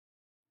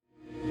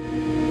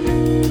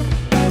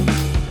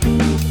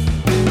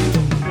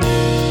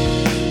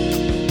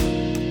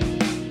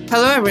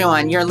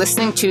everyone. You're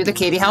listening to The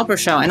Katie Halper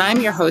Show, and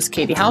I'm your host,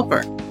 Katie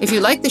Halper. If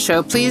you like the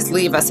show, please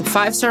leave us a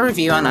 5-star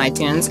review on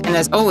iTunes. And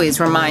as always,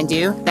 remind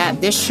you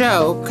that this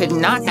show could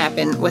not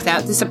happen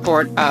without the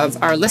support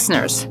of our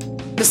listeners.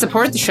 To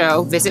support the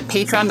show, visit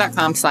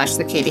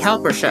patreon.com/The Katie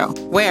Halper Show,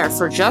 where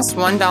for just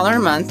 $1 a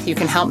month, you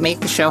can help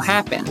make the show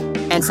happen.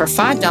 And for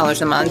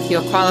 $5 a month,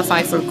 you'll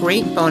qualify for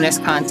great bonus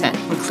content,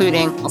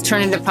 including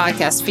alternative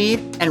podcast feed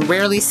and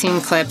rarely seen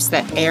clips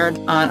that aired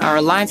on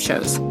our live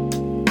shows.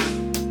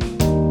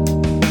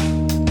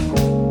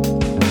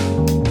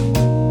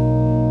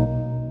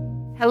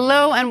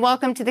 Hello and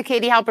welcome to the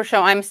Katie Halper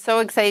Show. I'm so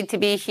excited to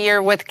be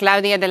here with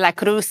Claudia de la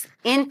Cruz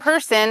in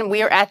person.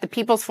 We are at the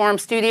People's Forum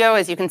studio,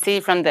 as you can see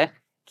from the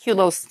cute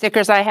little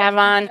stickers I have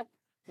on.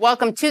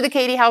 Welcome to the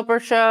Katie Halper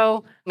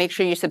Show. Make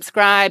sure you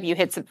subscribe. You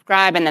hit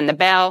subscribe and then the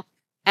bell.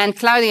 And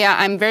Claudia,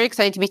 I'm very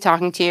excited to be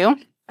talking to you.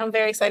 I'm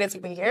very excited to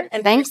be here.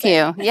 And thank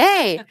you.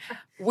 Yay.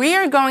 We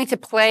are going to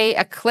play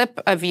a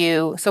clip of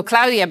you. So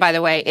Claudia, by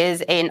the way,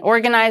 is an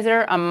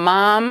organizer, a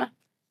mom,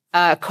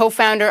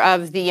 co-founder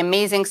of the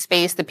amazing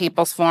space, the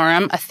People's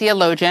Forum, a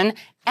theologian,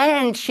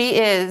 and she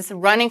is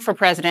running for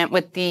president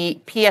with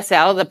the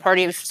PSL, the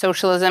Party of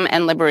Socialism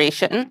and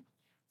Liberation.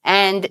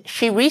 And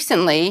you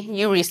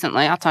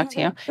recently, I'll talk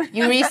to you.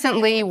 You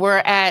recently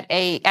were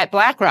at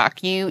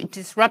BlackRock. You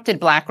disrupted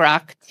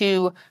BlackRock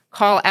to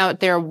call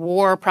out their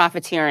war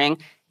profiteering.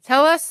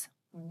 Tell us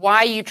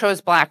why you chose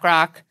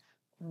BlackRock,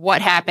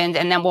 what happened,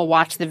 and then we'll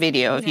watch the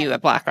video of you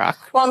at BlackRock.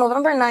 Well,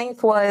 November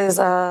 9th was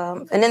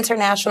an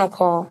international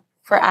call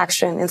for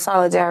action in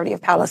solidarity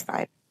of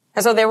Palestine.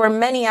 And so there were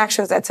many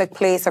actions that took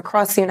place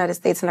across the United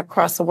States and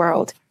across the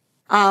world.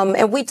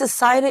 And we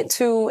decided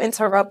to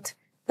interrupt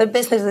the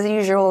business as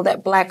usual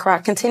that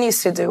BlackRock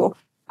continues to do,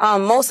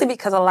 mostly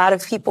because a lot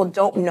of people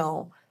don't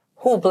know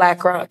who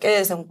BlackRock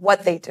is and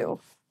what they do.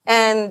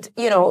 And,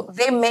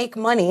 they make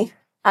money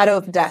out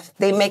of death.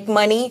 They make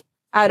money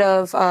out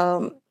of,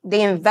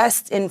 they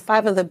invest in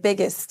 5 of the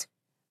biggest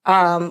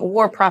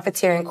war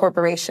profiteering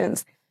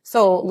corporations.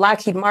 So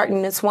Lockheed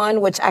Martin is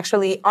one, which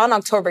actually on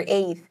October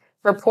 8th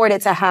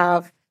reported to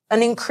have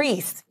an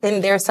increase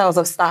in their sales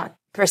of stock,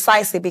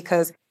 precisely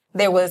because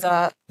there was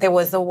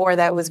a war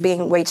that was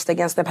being waged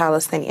against the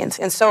Palestinians.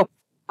 And so,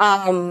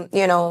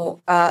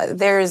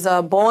 there's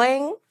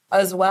Boeing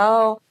as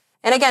well.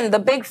 And again, the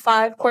big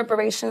 5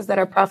 corporations that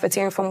are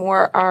profiteering from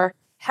war are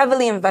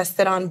heavily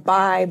invested on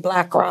by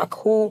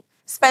BlackRock, who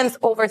spends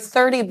over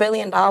 $30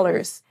 billion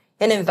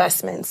in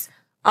investments.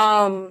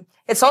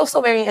 It's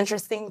also very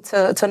interesting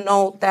to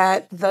note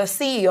that the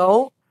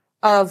CEO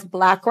of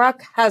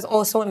BlackRock has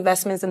also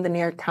investments in the New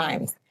York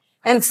Times.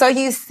 And so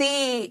you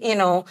see,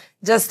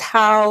 just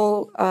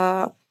how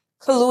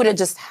colluded,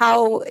 just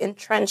how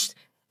entrenched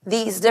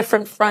these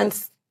different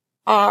fronts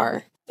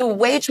are to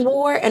wage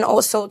war and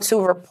also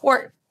to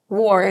report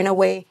war in a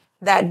way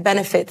that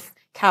benefits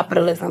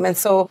capitalism. And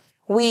so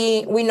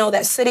we know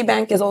that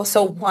Citibank is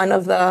also one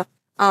of the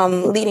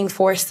leading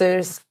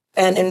forces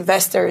and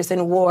investors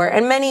in war,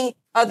 and many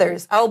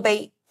others,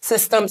 Albeit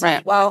Systems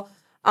as well.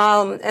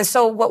 And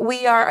so what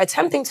we are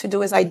attempting to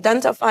do is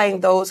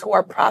identifying those who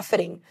are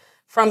profiting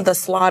from the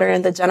slaughter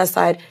and the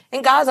genocide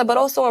in Gaza, but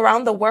also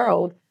around the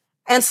world,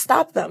 and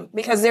stop them,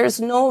 because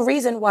there's no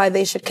reason why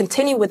they should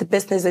continue with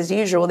business as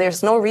usual.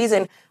 There's no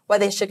reason why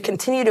they should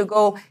continue to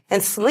go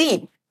and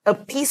sleep a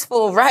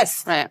peaceful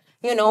rest,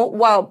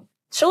 while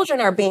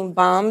children are being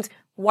bombed,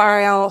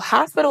 while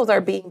hospitals are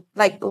being,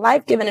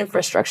 life-giving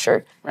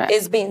infrastructure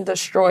is being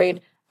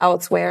destroyed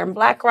elsewhere. And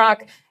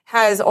BlackRock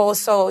has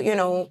also,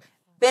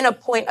 been a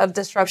point of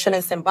disruption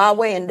in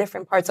Zimbabwe and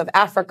different parts of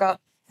Africa.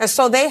 And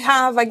so they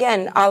have,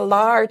 again, a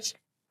large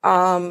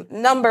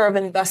number of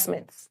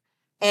investments,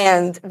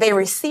 and they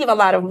receive a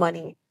lot of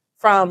money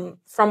from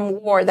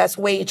war that's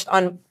waged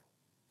on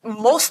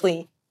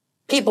mostly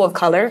people of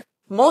color,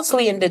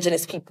 mostly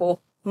indigenous people,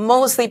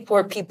 mostly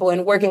poor people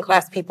and working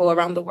class people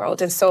around the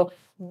world. And so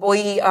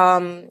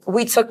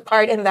we took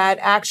part in that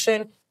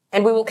action,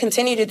 and we will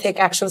continue to take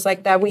actions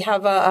like that. We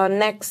have a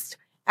next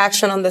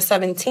action on the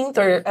 17th,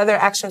 or other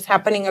actions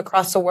happening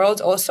across the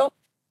world also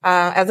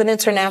as an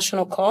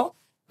international call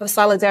of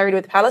solidarity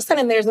with Palestine.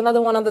 And there's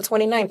another one on the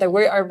 29th that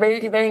we are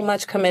very, very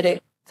much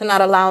committed to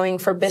not allowing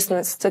for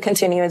business to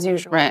continue as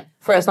usual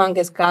for as long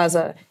as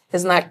Gaza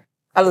is not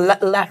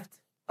left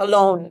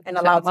alone and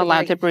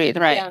allowed to breathe.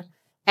 Yeah.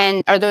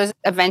 And are those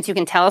events you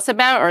can tell us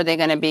about, or are they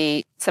going to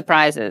be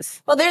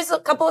surprises? Well, there's a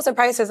couple of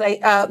surprises.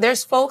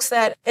 There's folks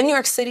that in New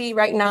York City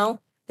right now,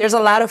 there's a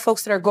lot of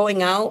folks that are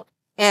going out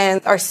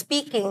and are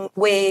speaking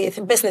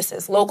with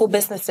businesses, local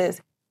businesses,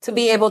 to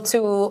be able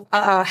to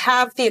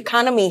have the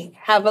economy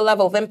have a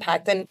level of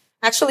impact. And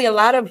actually, a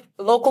lot of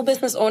local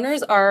business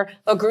owners are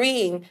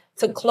agreeing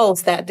to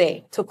close that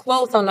day, to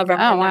close on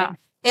November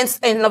 9th,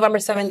 in November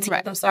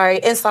 17th,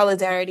 in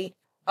solidarity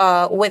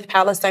with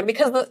Palestine,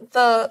 because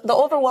the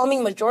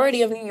overwhelming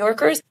majority of New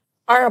Yorkers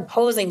are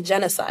opposing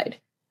genocide.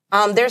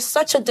 There's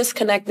such a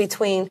disconnect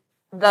between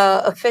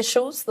the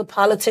officials, the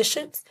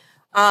politicians,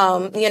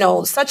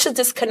 such a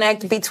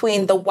disconnect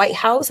between the White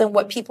House and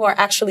what people are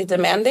actually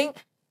demanding.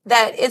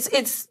 that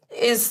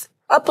is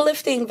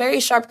uplifting very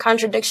sharp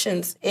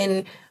contradictions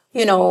in,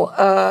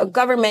 a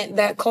government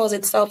that calls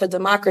itself a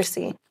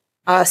democracy,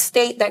 a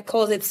state that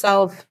calls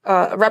itself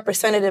a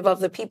representative of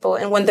the people.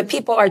 And when the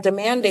people are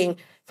demanding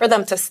for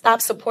them to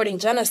stop supporting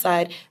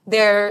genocide,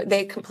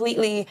 they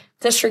completely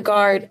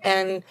disregard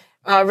and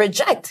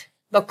reject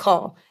the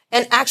call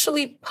and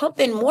actually pump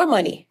in more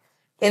money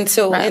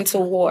into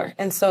war.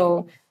 And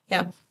so,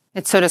 yeah.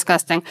 It's so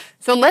disgusting.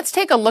 So let's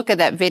take a look at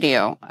that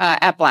video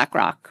at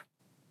BlackRock.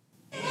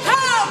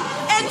 Come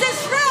and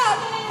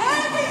disrupt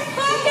every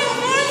fucking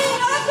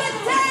minute of the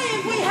day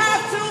if we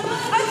have to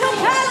until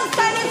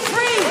Palestine is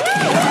free.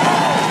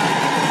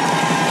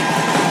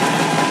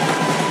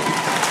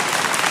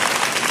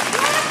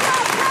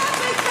 BlackRock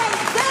profits from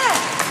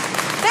death.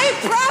 They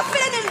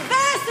profit and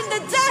invest in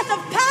the death of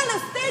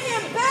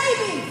Palestinian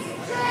babies.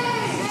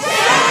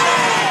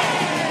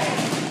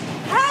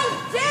 How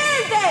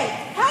dare they?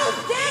 How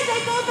dare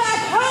they go back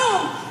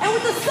home and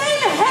with the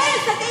same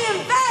heads that they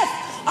invest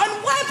on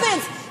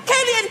weapons,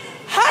 killing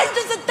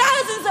hundreds of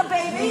thousands of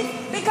babies,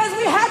 because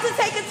we have to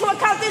take into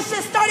account this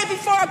shit started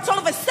before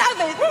October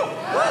 7th.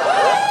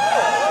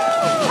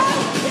 How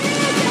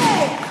dare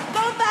they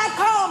go back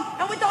home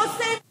and with those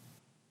same...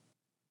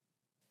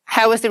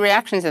 How was the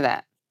reaction to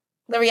that?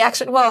 The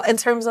reaction, well, in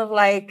terms of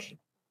I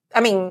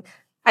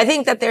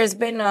think that there's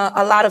been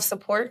a lot of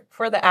support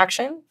for the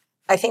action.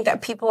 I think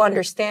that people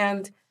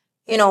understand,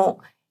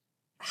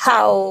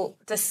 how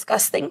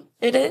disgusting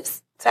it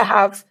is to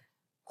have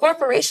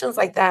corporations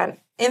like that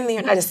in the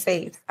United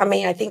States.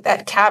 I think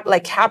that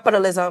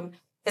capitalism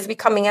is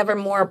becoming ever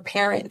more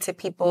apparent to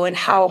people and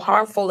how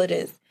harmful it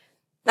is,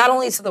 not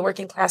only to the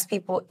working class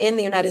people in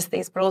the United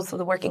States, but also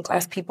the working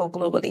class people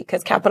globally,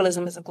 because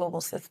capitalism is a global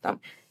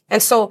system.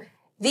 And so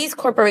these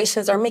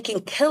corporations are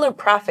making killer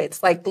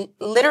profits,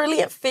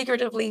 literally and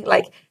figuratively,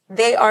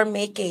 they are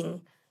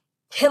making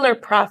killer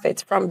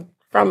profits from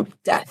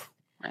death.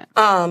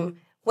 Right.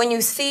 When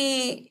you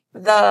see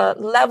the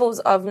levels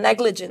of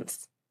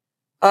negligence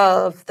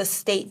of the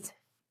state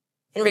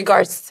in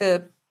regards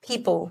to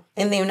people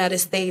in the United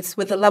States,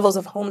 with the levels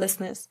of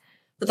homelessness,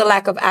 with the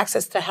lack of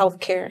access to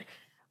healthcare,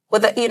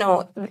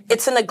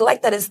 it's a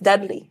neglect that is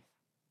deadly,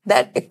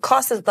 that it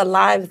costs the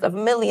lives of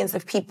millions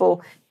of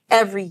people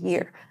every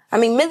year.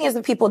 Millions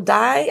of people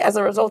die as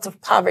a result of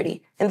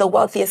poverty in the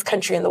wealthiest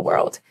country in the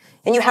world.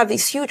 And you have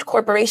these huge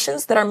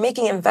corporations that are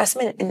making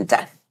investment in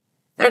death.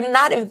 They're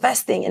not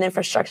investing in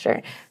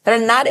infrastructure.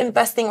 They're not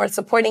investing or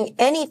supporting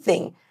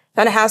anything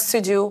that has to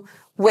do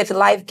with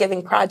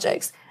life-giving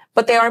projects.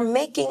 But they are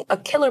making a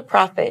killer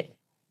profit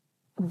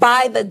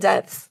by the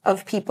deaths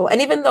of people.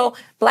 And even though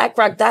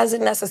BlackRock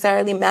doesn't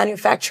necessarily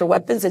manufacture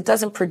weapons, it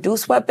doesn't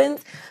produce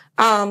weapons,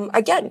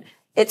 again,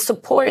 it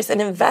supports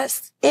and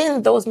invests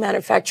in those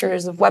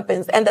manufacturers of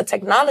weapons and the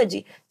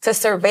technology to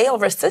surveil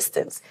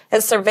resistance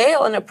and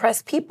surveil and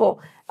oppress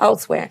people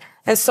elsewhere.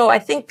 And so I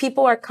think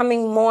people are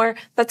coming more,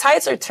 the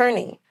tides are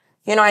turning.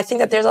 I think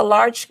that there's a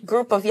large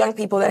group of young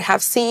people that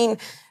have seen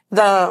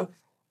the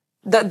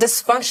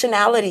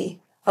dysfunctionality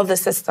of the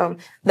system,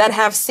 that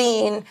have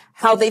seen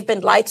how they've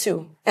been lied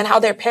to and how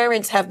their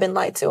parents have been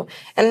lied to,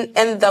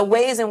 and the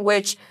ways in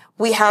which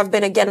we have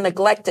been, again,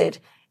 neglected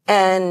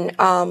and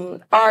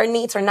our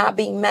needs are not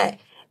being met.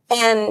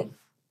 And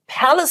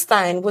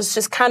Palestine was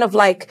just kind of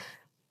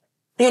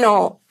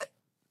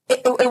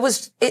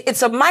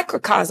it's a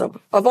microcosm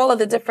of all of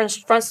the different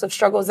fronts of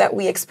struggles that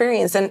we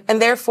experience. And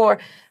therefore,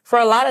 for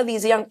a lot of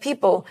these young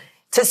people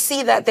to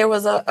see that there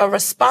was a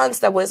response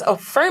that was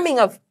affirming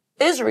of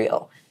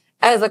Israel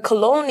as a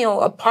colonial,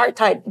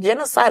 apartheid,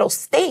 genocidal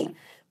state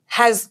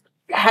has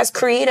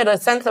created a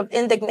sense of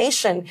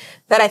indignation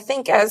that I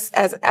think as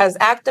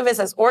activists,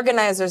 as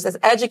organizers, as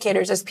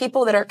educators, as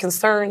people that are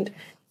concerned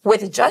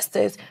with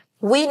justice,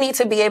 we need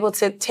to be able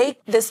to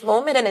take this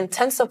moment and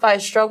intensify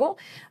struggle,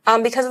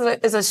 because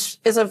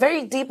it's a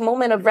very deep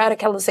moment of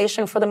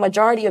radicalization for the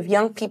majority of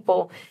young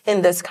people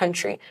in this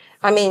country.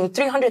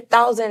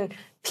 300,000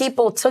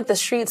 people took the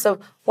streets of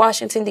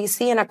Washington,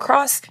 D.C., and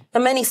across the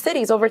many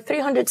cities, over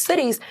 300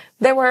 cities,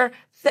 there were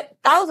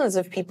thousands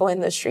of people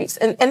in the streets.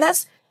 And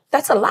that's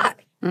a lot.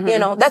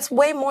 Mm-hmm. That's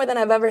way more than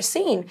I've ever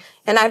seen.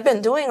 And I've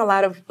been doing a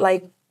lot of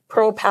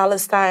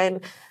pro-Palestine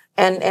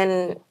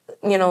and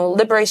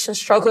liberation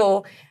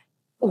struggle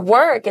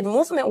work and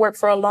movement work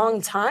for a long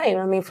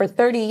time. For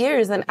 30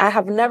 years, and I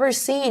have never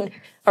seen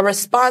a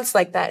response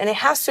like that. And it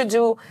has to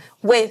do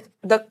with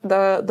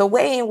the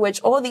way in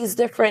which all these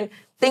different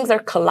things are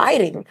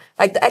colliding.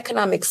 The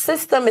economic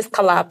system is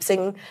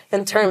collapsing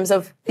in terms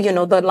of,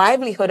 the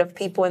livelihood of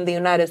people in the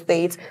United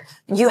States.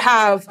 You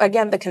have,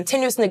 again, the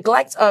continuous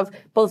neglect of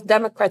both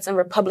Democrats and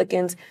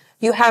Republicans.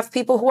 You have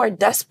people who are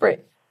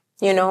desperate.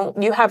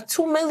 You have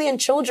 2 million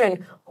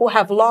children who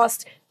have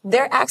lost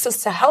their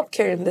access to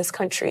healthcare in this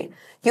country.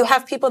 You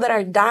have people that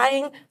are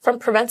dying from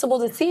preventable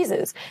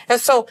diseases. And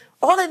so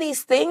all of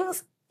these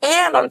things,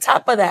 and on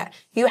top of that,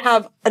 you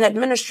have an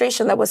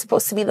administration that was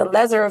supposed to be the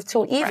lesser of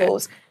two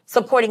evils,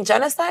 supporting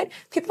genocide.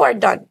 People are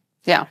done.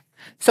 Yeah.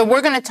 So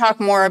we're going to talk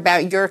more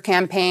about your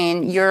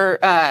campaign, your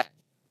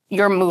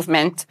your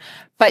movement.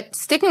 But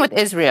sticking with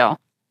Israel,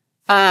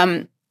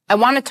 I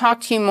want to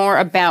talk to you more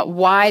about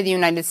why the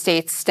United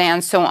States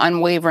stands so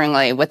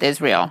unwaveringly with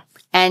Israel.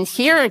 And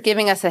here,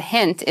 giving us a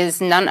hint,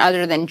 is none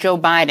other than Joe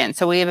Biden.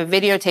 So we have a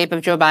videotape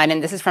of Joe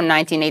Biden. This is from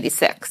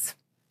 1986.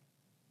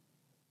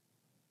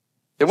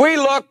 If we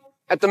look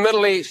at the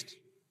Middle East,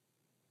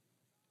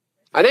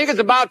 I think it's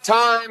about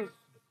time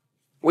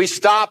we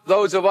stop,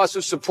 those of us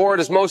who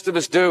support, as most of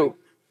us do,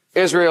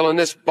 Israel in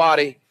this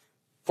body,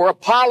 for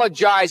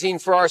apologizing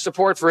for our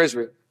support for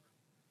Israel.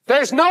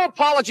 There's no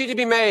apology to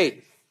be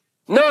made.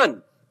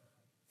 None.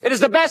 It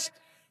is the best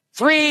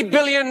 $3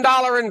 billion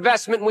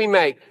investment we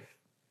make.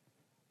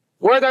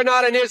 Were there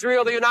not an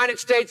Israel, the United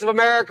States of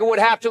America would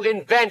have to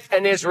invent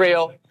an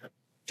Israel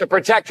to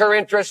protect her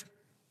interest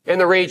in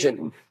the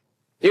region.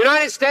 The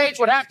United States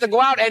would have to go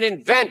out and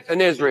invent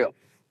an Israel.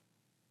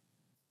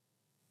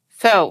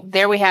 So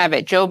there we have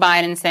it. Joe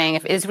Biden saying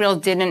if Israel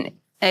didn't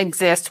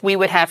exist, we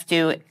would have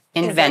to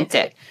invent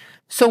it.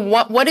 So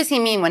what does he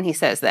mean when he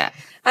says that?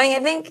 I mean, I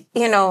think,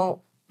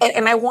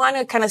 and I want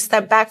to kind of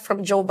step back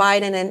from Joe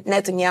Biden and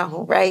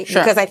Netanyahu, right?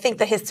 Sure. Because I think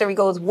the history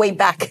goes way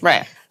back.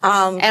 Right.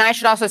 And I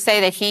should also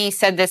say that he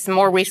said this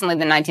more recently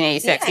than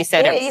 1986. He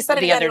said it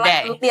the other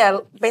day. Yeah,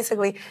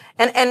 basically.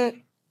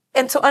 And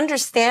to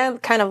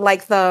understand kind of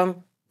like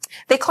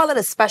they call it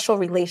a special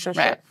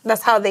relationship. Right.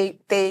 That's how they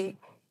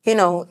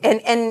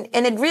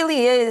and it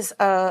really is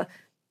a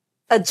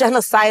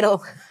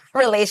genocidal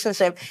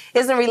relationship.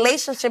 It's a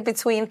relationship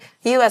between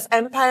U.S.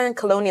 empire and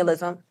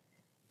colonialism.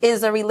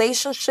 Is a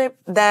relationship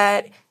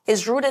that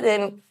is rooted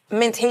in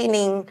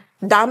maintaining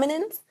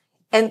dominance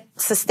and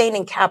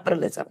sustaining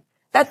capitalism.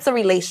 That's the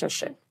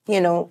relationship.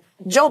 Joe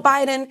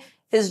Biden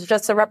is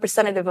just a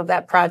representative of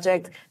that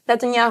project.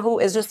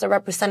 Netanyahu is just a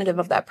representative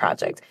of that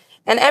project.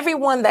 And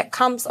everyone that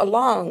comes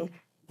along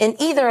in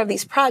either of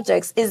these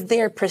projects is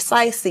there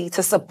precisely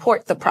to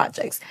support the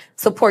projects,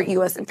 support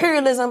U.S.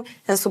 imperialism,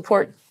 and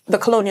support the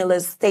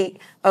colonialist state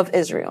of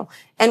Israel.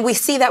 And we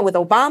see that with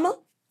Obama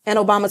and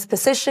Obama's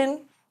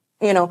position.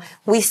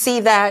 We see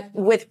that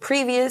with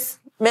previous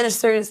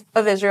ministers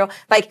of Israel.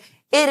 Like,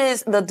 it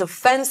is the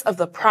defense of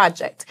the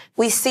project.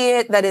 We see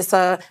it that it's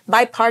a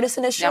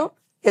bipartisan issue. Yep.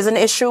 Is an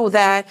issue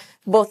that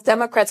both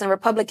Democrats and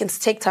Republicans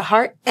take to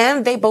heart,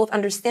 and they both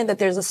understand that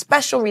there's a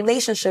special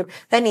relationship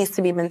that needs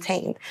to be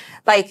maintained.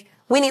 Like,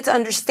 we need to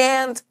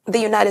understand the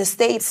United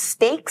States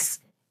stakes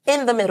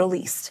in the Middle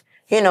East.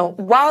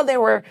 While they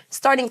were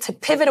starting to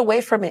pivot away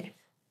from it,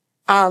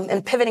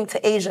 and pivoting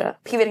to Asia,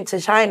 pivoting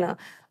to China,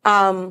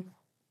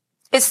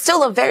 it's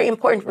still a very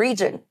important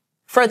region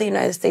for the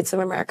United States of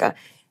America.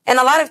 And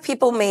a lot of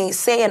people may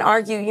say and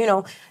argue,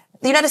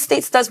 the United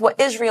States does what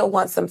Israel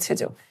wants them to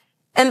do.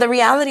 And the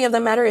reality of the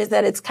matter is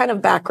that it's kind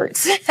of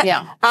backwards.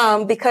 Yeah.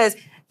 Because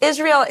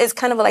Israel is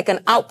kind of like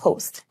an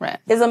outpost. Right.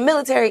 It's a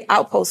military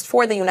outpost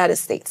for the United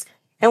States.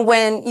 And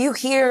when you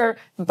hear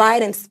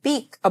Biden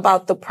speak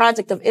about the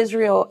project of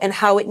Israel and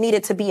how it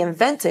needed to be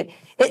invented,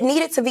 it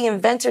needed to be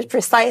invented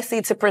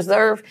precisely to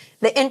preserve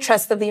the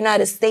interests of the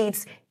United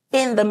States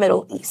in the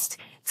Middle East,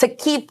 to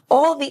keep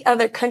all the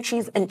other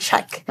countries in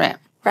check. Right.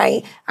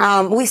 Right?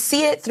 We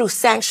see it through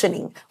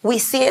sanctioning. We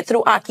see it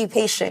through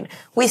occupation.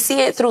 We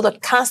see it through the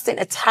constant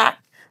attack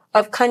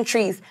of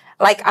countries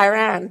like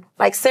Iran,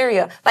 like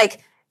Syria, like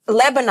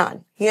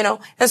Lebanon,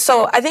 And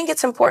so I think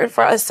it's important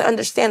for us to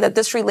understand that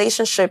this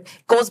relationship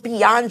goes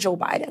beyond Joe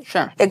Biden.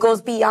 Sure. It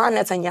goes beyond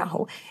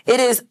Netanyahu. It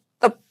is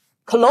a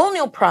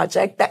colonial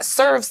project that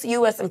serves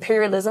U.S.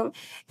 imperialism,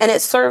 and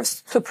it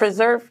serves to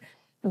preserve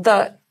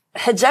the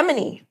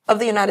hegemony of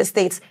the United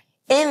States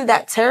in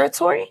that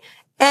territory.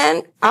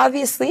 And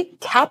obviously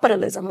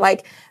capitalism,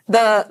 like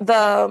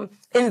the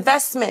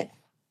investment,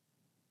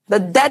 the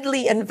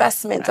deadly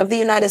investment of the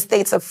United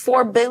States of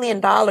 $4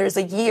 billion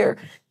a year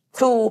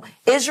to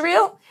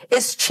Israel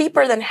is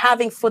cheaper than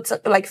having boots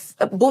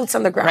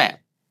on the ground. Right.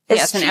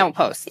 It's an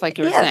outpost, like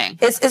you were saying.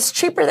 It's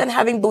cheaper than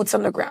having boots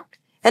on the ground.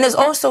 And it's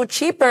also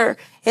cheaper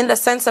in the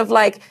sense of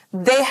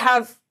they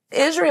have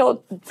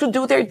Israel to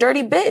do their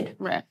dirty bid.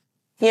 Right.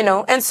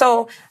 And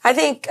so I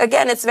think,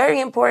 again, it's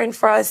very important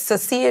for us to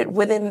see it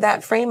within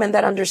that frame and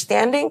that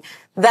understanding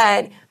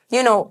that,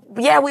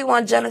 we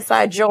want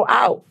genocide Joe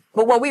out.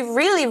 But what we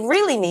really,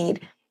 really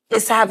need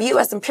is to have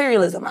U.S.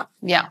 imperialism out.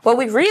 Yeah. What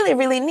we really,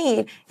 really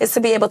need is to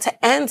be able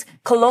to end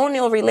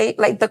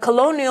the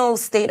colonial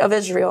state of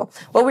Israel.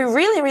 What we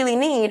really, really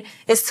need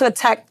is to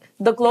attack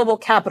the global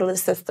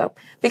capitalist system.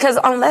 Because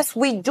unless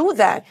we do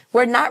that,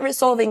 we're not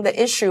resolving the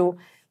issue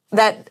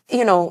that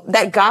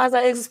Gaza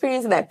is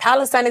experiencing, that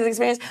Palestine is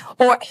experiencing,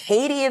 or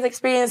Haiti is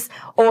experiencing,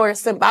 or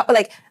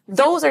Zimbabwe.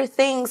 Those are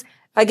things,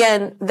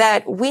 again,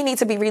 that we need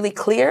to be really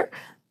clear.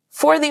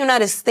 For the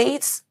United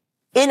States,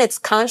 in its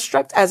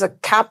construct as a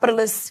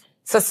capitalist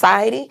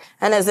society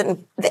and as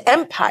the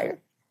empire,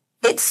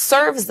 it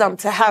serves them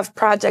to have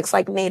projects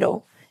like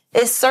NATO.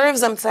 It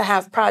serves them to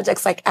have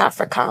projects like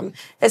AFRICOM.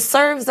 It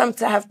serves them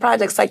to have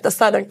projects like the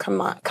Southern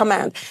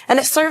Command. And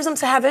it serves them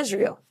to have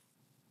Israel.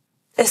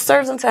 It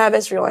serves them to have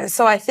Israel. And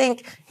so I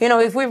think,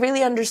 if we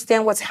really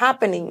understand what's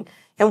happening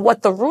and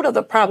what the root of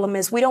the problem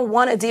is. We don't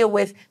want to deal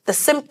with the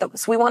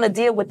symptoms. We want to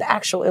deal with the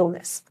actual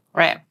illness.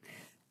 Right.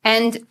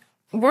 And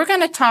we're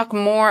going to talk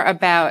more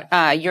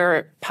about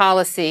your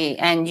policy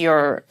and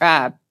your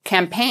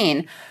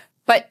campaign.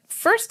 But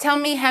first, tell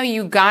me how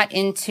you got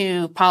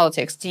into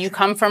politics. Do you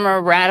come from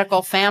a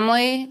radical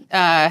family?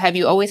 Have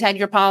you always had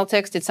your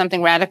politics? Did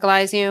something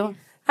radicalize you?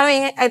 I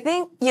mean, I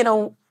think,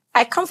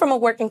 I come from a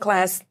working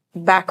class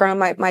background.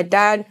 My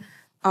dad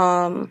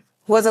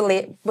was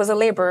a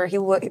laborer.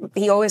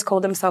 He always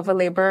called himself a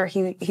laborer.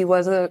 He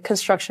was a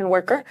construction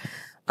worker.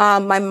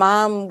 My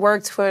mom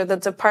worked for the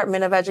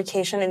Department of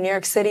Education in New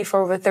York City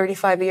for over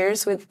 35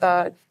 years with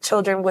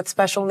children with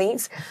special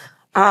needs.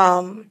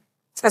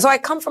 And so I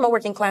come from a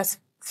working class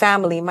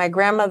family. My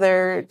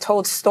grandmother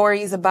told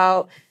stories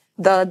about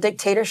the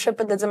dictatorship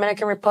in the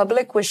Dominican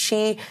Republic, which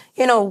she,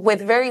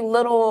 with very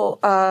little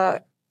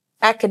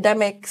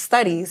academic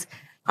studies,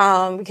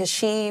 because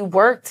she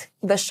worked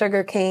the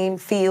sugarcane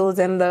fields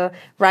and the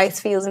rice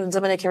fields in the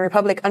Dominican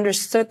Republic,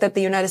 understood that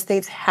the United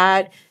States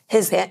had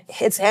his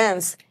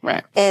hands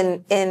right.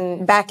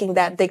 in backing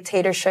that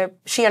dictatorship.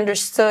 She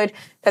understood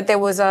that there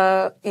was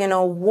a,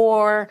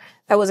 war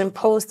that was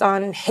imposed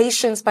on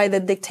Haitians by the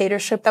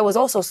dictatorship that was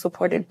also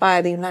supported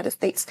by the United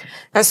States.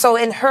 And so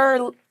in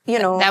her,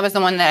 That was the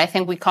one that I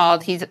think we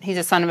called, he's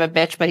a son of a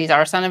bitch, but he's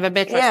our son of a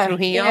bitch. Yeah,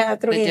 Trujillo. Yeah,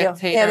 Trujillo.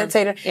 The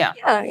dictator. Yeah.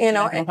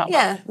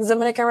 The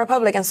Dominican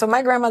Republic. And so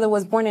my grandmother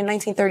was born in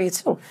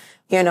 1932,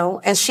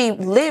 and she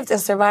lived and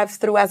survived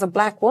through, as a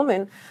Black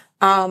woman,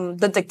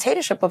 the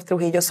dictatorship of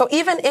Trujillo. So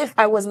even if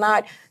I was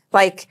not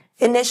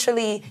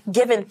initially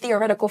given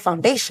theoretical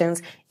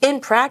foundations, in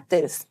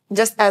practice,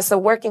 just as a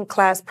working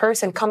class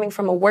person coming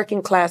from a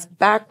working class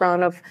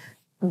background of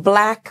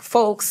Black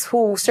folks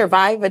who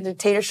survived a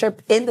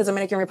dictatorship in the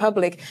Dominican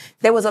Republic,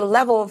 there was a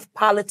level of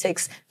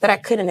politics that I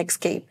couldn't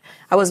escape.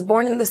 I was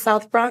born in the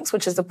South Bronx,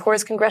 which is the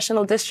poorest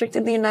congressional district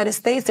in the United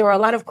States. There were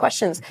a lot of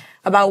questions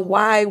about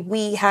why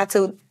we had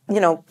to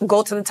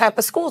go to the type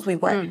of schools we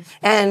went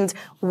and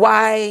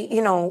why,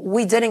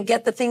 we didn't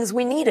get the things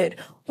we needed,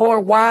 or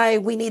why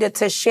we needed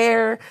to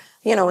share,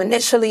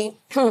 initially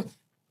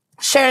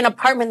share an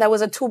apartment that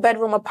was a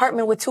 2-bedroom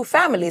apartment with 2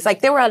 families.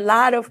 There were a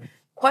lot of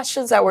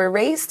questions that were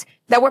raised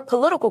that were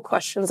political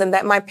questions, and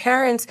that my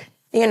parents,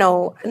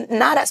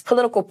 not as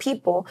political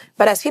people,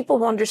 but as people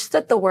who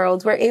understood the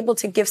world, were able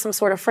to give some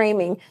sort of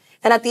framing.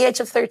 And at the age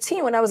of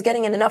 13, when I was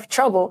getting in enough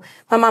trouble,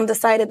 my mom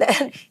decided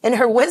that, in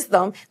her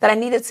wisdom, that I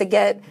needed to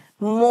get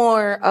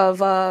more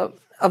of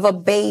a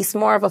base,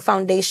 more of a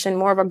foundation,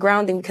 more of a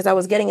grounding, because I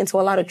was getting into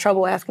a lot of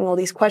trouble asking all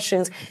these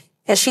questions.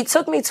 And she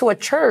took me to a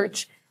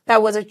church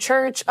that was a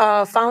church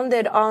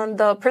founded on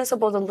the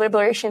principles of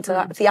liberation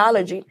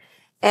theology.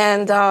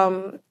 And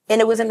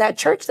it was in that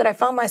church that I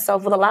found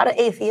myself with a lot of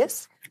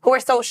atheists who were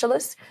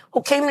socialists,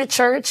 who came to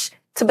church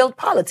to build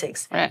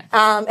politics. Right.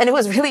 And it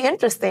was really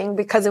interesting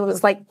because it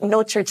was like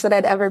no church that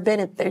I'd ever been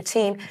at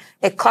 13.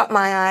 It caught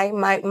my eye.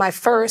 My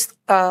first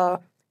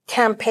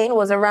campaign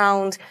was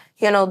around,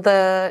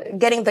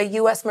 getting the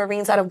U.S.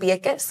 Marines out of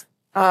Vieques.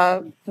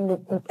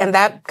 And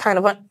that kind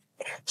of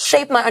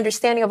shaped my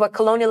understanding of what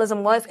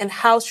colonialism was and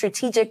how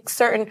strategic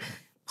certain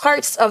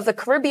parts of the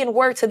Caribbean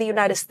were to the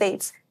United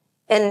States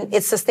and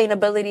its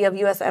sustainability of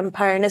U.S.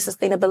 empire and its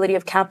sustainability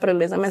of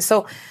capitalism. And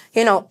so,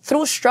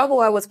 through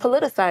struggle, I was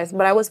politicized,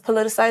 but I was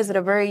politicized at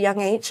a very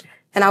young age.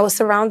 And I was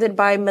surrounded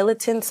by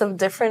militants of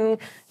different,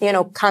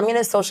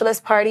 communist,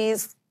 socialist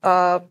parties,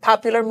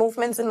 popular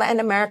movements in Latin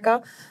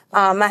America.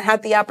 I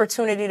had the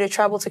opportunity to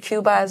travel to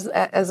Cuba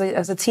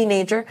as a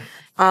teenager,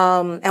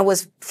 and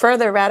was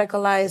further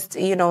radicalized,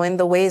 in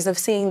the ways of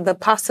seeing the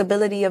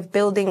possibility of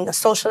building a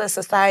socialist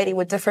society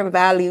with different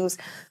values,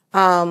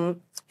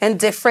 and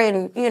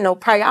different,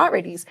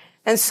 priorities.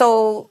 And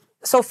so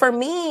for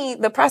me,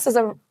 the process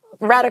of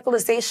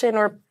radicalization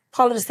or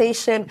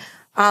politicization,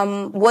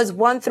 was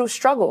one through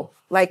struggle.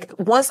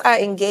 Once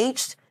I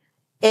engaged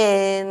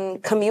in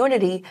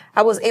community,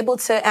 I was able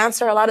to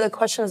answer a lot of the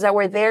questions that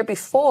were there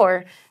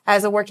before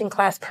as a working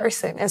class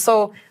person. And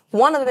so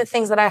one of the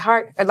things that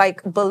I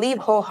believe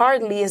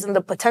wholeheartedly is in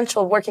the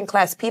potential of working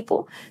class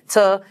people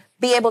to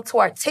be able to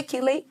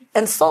articulate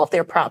and solve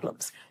their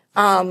problems.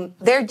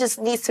 There just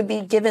needs to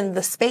be given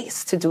the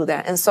space to do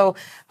that. And so,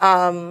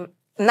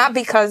 not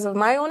because of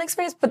my own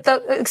experience, but the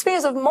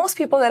experience of most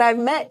people that I've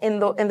met in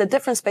the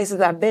different spaces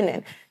I've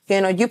been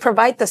in. You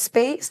provide the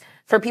space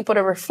for people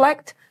to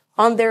reflect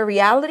on their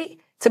reality,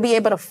 to be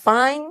able to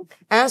find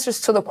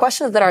answers to the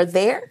questions that are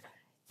there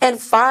and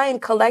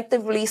find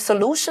collectively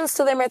solutions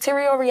to their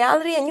material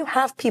reality, and you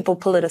have people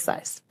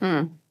politicized.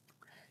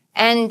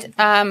 And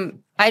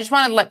I just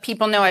want to let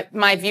people know,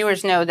 my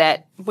viewers know,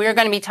 that we're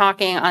going to be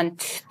talking on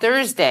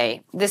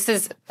Thursday. This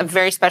is a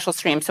very special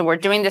stream. So we're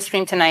doing this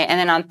stream tonight. And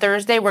then on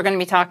Thursday, we're going to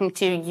be talking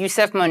to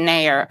Yousef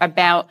Monayer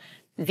about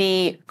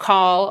the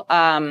call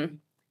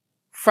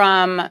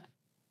from,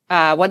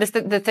 what is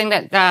the thing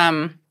that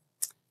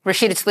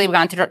Rashida Tlaib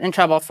got in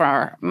trouble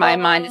for? My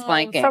mind is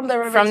blanking. From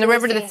the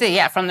river to the sea.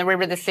 Yeah, from the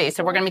river to the sea.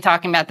 So we're going to be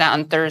talking about that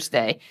on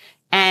Thursday.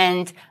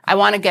 And I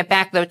want to get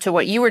back, though, to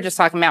what you were just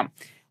talking about.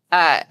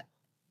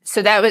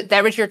 So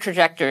that was your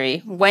trajectory.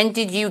 When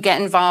did you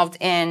get involved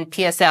in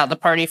PSL, the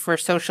Party for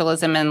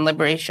Socialism and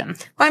Liberation?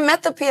 I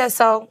met the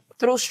PSL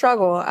through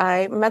struggle.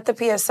 I met the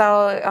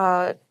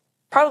PSL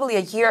probably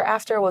a year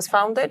after it was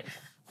founded.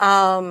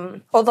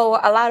 Although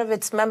a lot of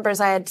its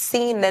members I had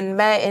seen and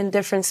met in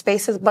different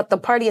spaces, but the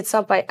party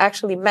itself I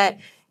actually met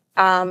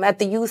at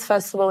the youth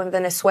festival in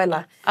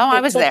Venezuela. Oh, I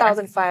was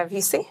 2005, there.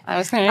 You see? I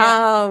was there.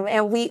 Yeah.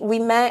 And we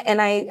met,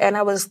 and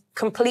I was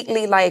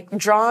completely like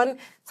drawn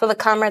to the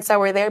comrades that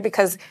were there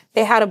because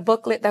they had a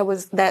booklet that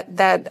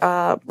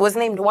was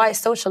named "Why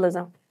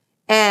Socialism."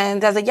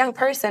 And as a young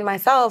person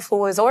myself who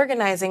was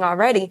organizing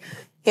already,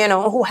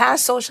 who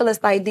has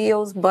socialist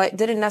ideals but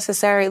didn't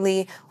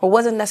necessarily or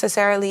wasn't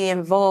necessarily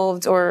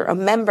involved or a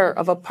member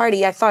of a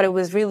party, I thought it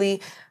was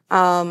really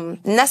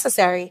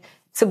necessary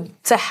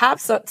to have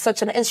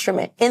such an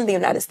instrument in the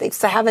United States,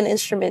 to have an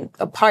instrument,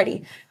 a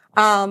party.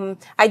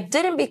 I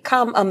didn't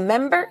become a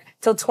member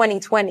till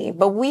 2020,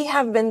 but we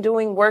have been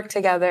doing work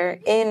together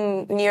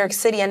in New York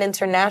City and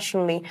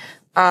internationally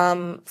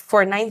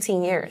for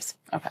 19 years.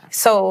 Okay.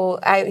 So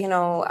I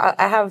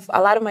have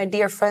a lot of my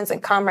dear friends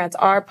and comrades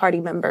are party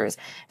members.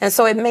 And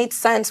so it made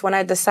sense when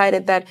I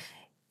decided that,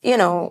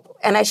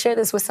 and I shared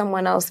this with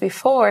someone else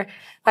before,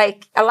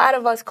 like a lot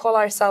of us call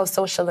ourselves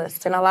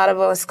socialists and a lot of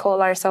us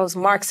call ourselves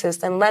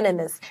Marxists and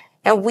Leninists.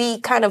 And we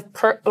kind of,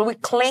 we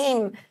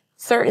claim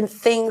certain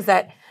things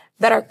that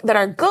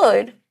are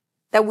good,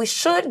 that we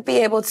should be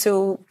able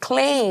to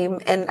claim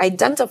and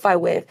identify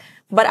with.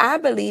 But I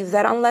believe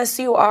that unless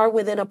you are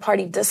within a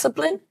party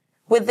discipline,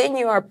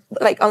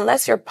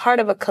 unless you're part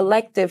of a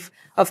collective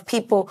of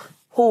people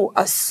who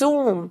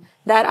assume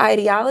that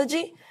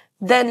ideology,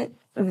 then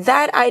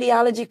that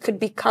ideology could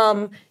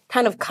become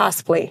kind of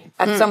cosplay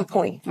at some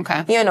point.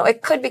 Okay.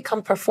 It could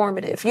become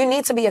performative. You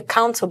need to be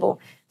accountable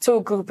to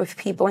a group of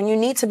people, and you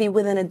need to be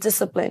within a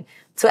discipline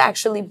to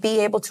actually be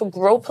able to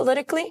grow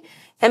politically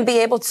and be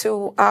able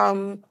to,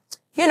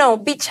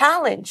 be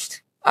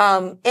challenged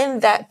in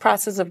that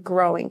process of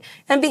growing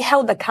and be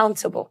held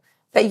accountable,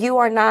 that you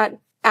are not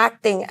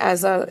acting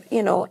as a,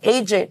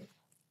 agent,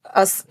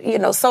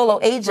 solo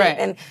agent,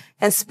 right,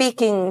 and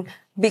speaking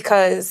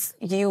because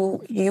you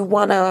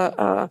want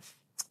to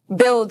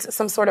build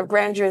some sort of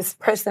grandiose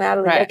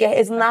personality. Right. Like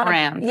it's not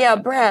brand. A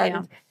brand.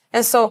 Yeah.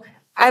 And so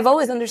I've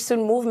always understood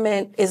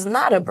movement is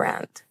not a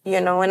brand,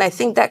 and I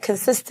think that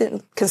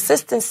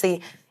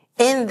consistency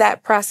in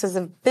that process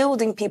of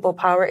building people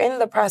power, in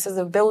the process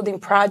of building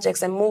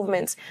projects and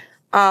movements,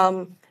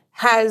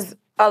 has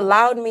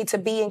allowed me to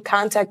be in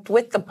contact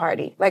with the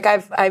party. Like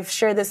I've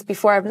shared this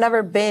before. I've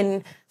never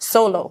been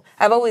solo.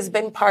 I've always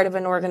been part of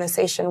an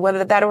organization,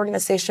 whether that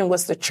organization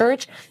was the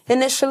church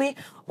initially,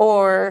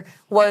 or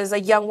was a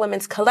young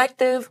women's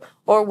collective,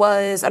 or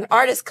was an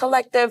artist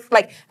collective.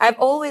 Like I've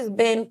always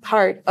been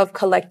part of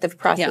collective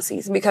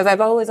processes because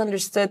I've always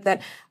understood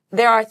that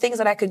there are things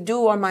that I could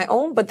do on my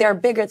own, but there are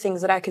bigger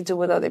things that I could do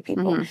with other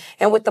people. Mm-hmm.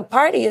 And with the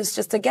party is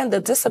just, again, the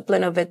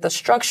discipline of it, the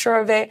structure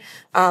of it,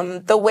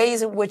 the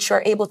ways in which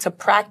you're able to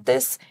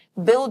practice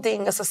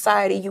building a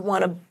society you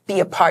want to be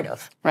a part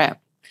of. Right.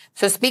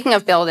 So speaking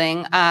of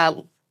building,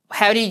 how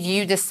did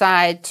you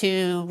decide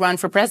to run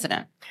for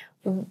president?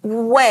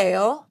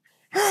 Well,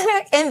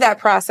 in that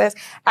process,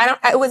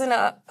 it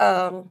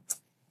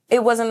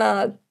wasn't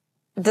a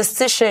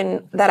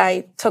decision that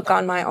I took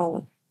on my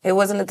own. It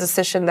wasn't a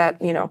decision that,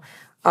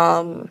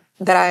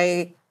 that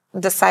I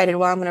decided,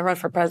 well, I'm going to run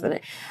for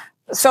president.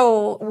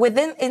 So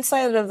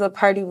inside of the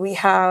party, we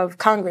have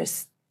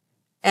Congress,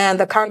 and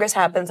the Congress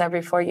happens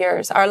every 4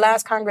 years. Our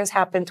last Congress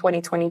happened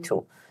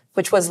 2022,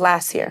 which was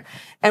last year.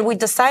 And we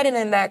decided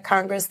in that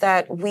Congress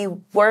that we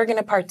were going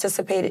to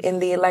participate in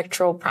the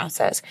electoral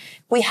process.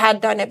 We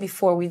had done it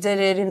before. We did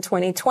it in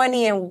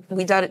 2020, and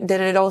we did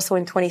it also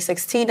in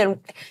 2016. And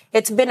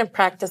it's been a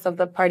practice of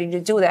the party to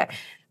do that.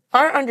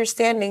 Our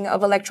understanding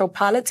of electoral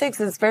politics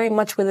is very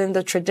much within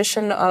the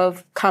tradition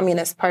of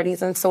communist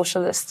parties and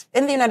socialists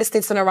in the United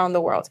States and around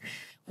the world.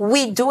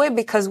 We do it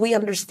because we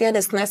understand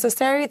it's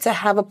necessary to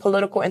have a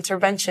political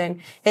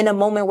intervention in a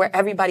moment where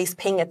everybody's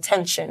paying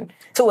attention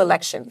to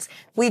elections.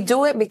 We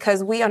do it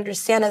because we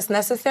understand it's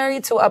necessary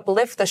to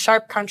uplift the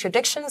sharp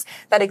contradictions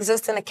that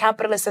exist in a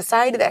capitalist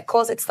society that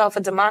calls itself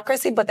a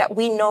democracy, but that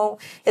we know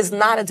is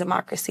not a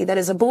democracy, that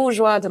is a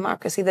bourgeois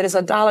democracy, that is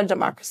a dollar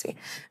democracy,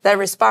 that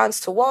responds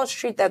to Wall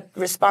Street, that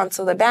responds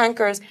to the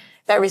bankers,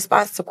 that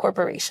responds to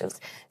corporations.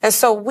 And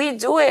so we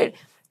do it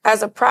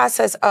as a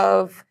process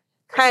of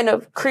kind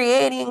of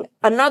creating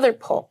another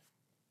pole.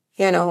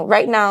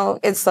 Right now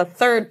it's a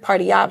third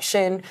party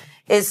option.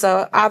 It's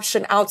an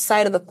option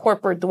outside of the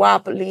corporate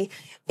duopoly.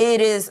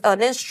 It is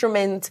an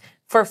instrument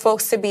for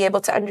folks to be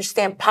able to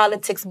understand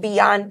politics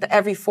beyond the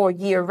every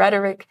 4-year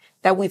rhetoric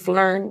that we've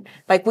learned.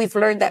 Like we've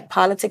learned that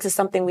politics is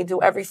something we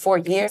do every 4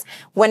 years,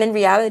 when in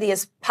reality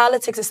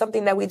politics is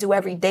something that we do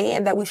every day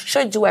and that we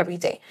should do every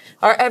day.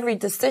 Our every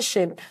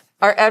decision,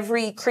 our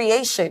every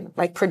creation,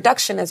 like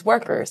production as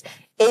workers,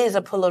 is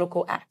a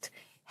political act.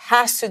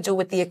 Has to do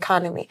with the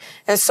economy.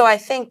 And so I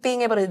think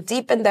being able to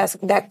deepen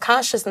that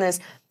consciousness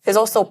is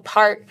also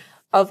part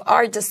of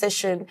our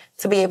decision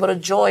to be able to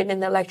join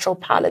in electoral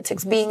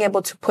politics, being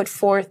able to put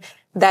forth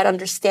that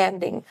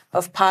understanding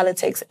of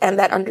politics and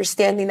that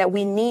understanding that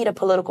we need a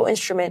political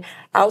instrument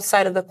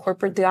outside of the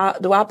corporate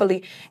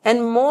duopoly.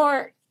 And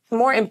more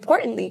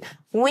importantly,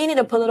 we need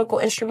a political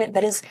instrument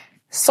that is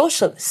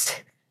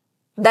socialist,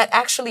 that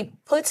actually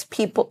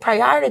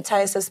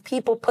prioritizes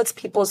people, puts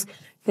people's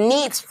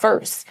needs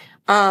first.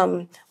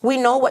 We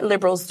know what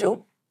liberals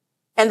do,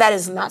 and that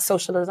is not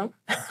socialism.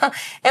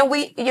 And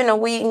we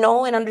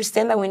know and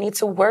understand that we need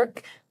to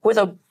work with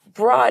a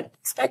broad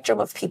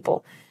spectrum of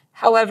people.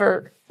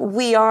 However,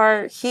 we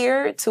are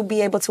here to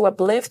be able to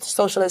uplift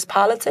socialist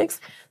politics,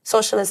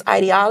 socialist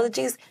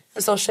ideologies,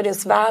 and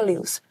socialist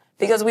values,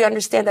 because we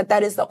understand that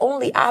that is the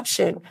only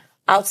option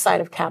outside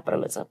of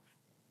capitalism.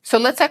 So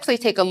let's actually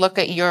take a look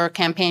at your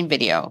campaign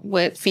video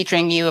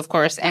featuring you, of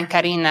course, and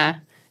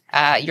Karina,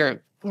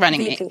 your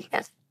running mate.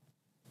 Yes.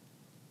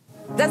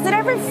 Does it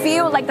ever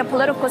feel like the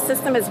political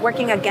system is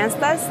working against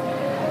us?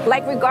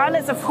 Like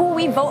regardless of who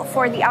we vote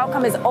for, the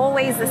outcome is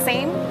always the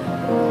same?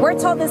 We're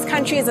told this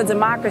country is a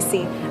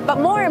democracy, but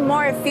more and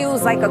more it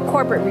feels like a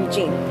corporate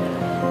regime.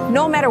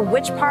 No matter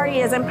which party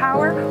is in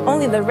power,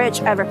 only the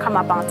rich ever come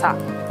up on top.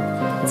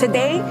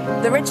 Today,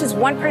 the richest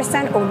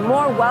 1% own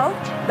more wealth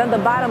than the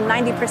bottom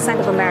 90%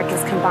 of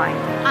Americans combined.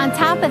 On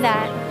top of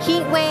that,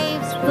 heat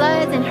waves,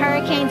 floods, and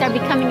hurricanes are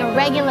becoming a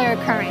regular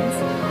occurrence.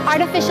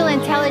 Artificial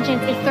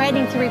intelligence is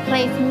threatening to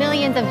replace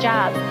millions of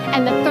jobs,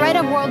 and the threat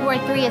of World War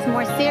III is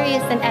more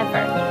serious than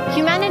ever.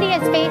 Humanity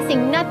is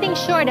facing nothing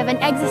short of an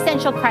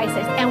existential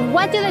crisis, and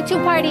what do the two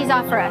parties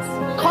offer us?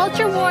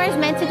 Culture wars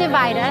meant to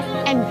divide us,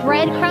 and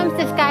breadcrumbs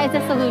disguised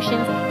as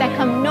solutions that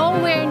come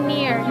nowhere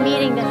near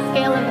meeting the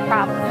scale of the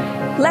problem.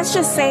 Let's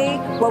just say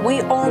what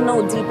we all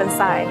know deep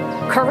inside.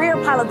 Career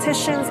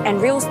politicians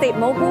and real estate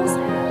moguls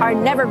are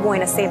never going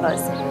to save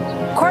us.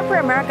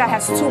 Corporate America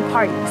has two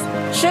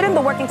parties. Shouldn't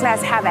the working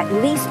class have at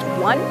least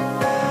one?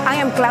 I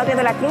am Claudia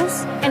de la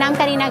Cruz. And I'm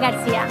Karina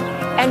Garcia.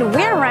 And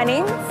we're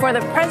running for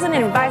the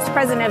President and Vice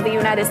President of the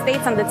United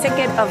States on the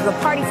ticket of the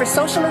Party for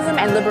Socialism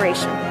and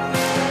Liberation.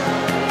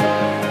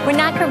 We're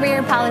not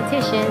career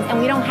politicians, and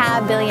we don't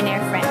have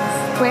billionaire friends.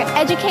 We're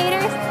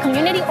educators,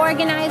 community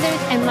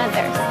organizers, and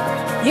mothers.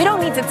 You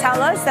don't need to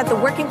tell us that the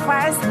working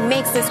class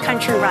makes this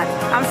country run.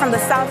 I'm from the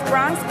South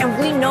Bronx, and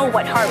we know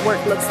what hard work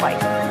looks like.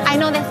 I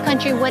know this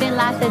country wouldn't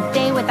last a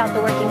day without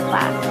the working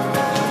class.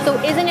 So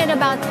isn't it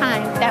about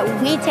time that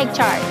we take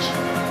charge?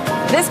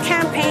 This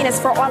campaign is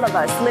for all of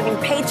us living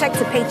paycheck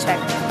to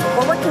paycheck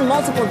or working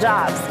multiple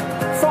jobs.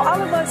 For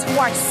all of us who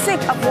are sick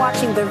of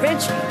watching the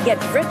rich get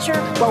richer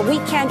while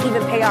we can't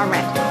even pay our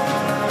rent.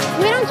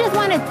 We don't just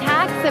want to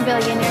tax the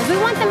billionaires. We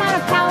want them out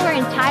of power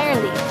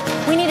entirely.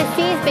 We need to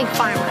seize big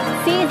pharma,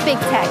 seize big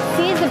tech,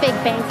 seize the big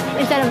banks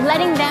instead of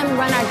letting them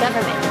run our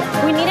government.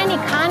 We need an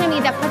economy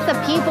that puts the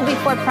people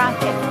before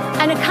profit.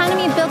 An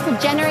economy built to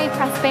generate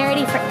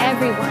prosperity for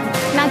everyone,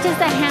 not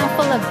just a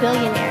handful of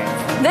billionaires.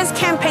 This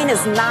campaign is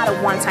not a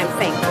one-time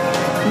thing.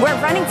 We're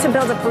running to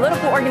build a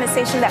political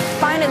organization that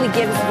finally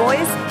gives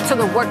voice to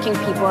the working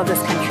people of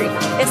this country.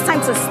 It's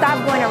time to stop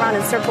going around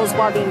in circles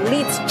while the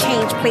elites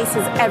change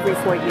places every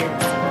 4 years.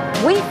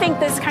 We think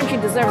this country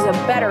deserves a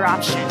better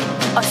option,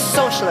 a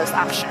socialist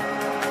option.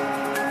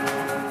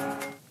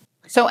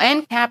 So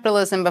end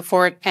capitalism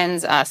before it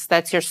ends us.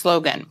 That's your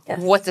slogan.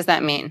 Yes. What does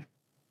that mean?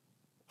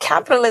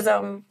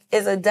 Capitalism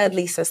is a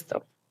deadly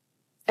system.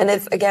 And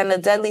it's, again, a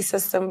deadly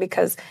system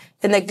because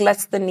it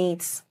neglects the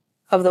needs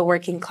of the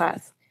working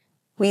class.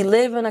 We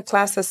live in a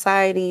class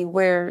society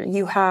where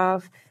you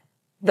have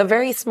the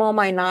very small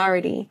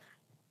minority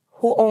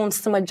who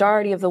owns the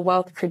majority of the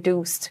wealth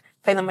produced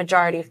by the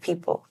majority of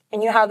people.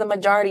 And you have the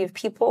majority of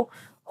people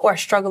who are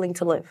struggling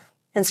to live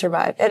and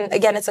survive. And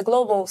again, it's a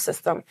global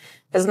system.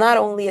 It's not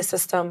only a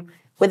system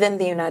within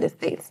the United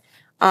States.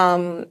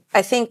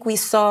 I think we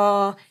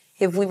saw,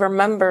 if we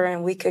remember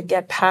and we could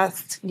get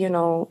past,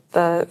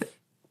 the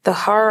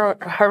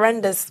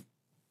horrendous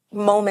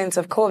moments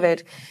of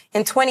COVID,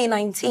 in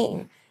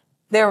 2019,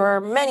 there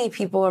were many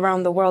people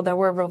around the world that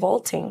were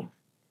revolting.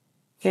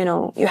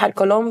 You had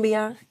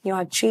Colombia, you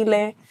had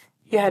Chile,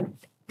 you had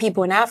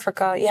people in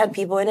Africa, you had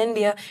people in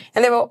India,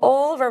 and they were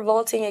all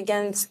revolting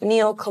against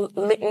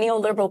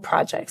neoliberal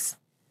projects,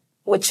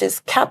 which is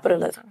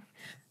capitalism.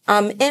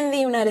 In the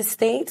United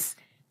States,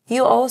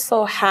 you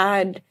also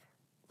had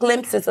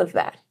glimpses of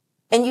that,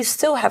 and you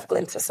still have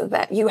glimpses of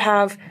that. You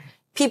have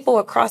people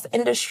across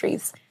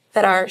industries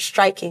that are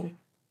striking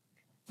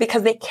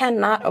because they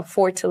cannot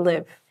afford to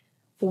live,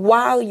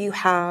 while you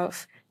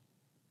have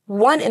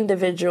one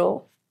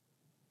individual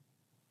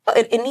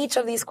in each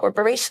of these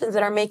corporations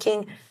that are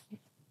making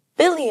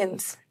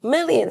billions,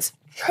 millions,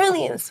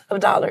 trillions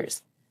of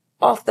dollars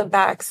off the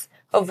backs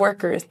of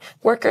workers.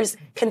 Workers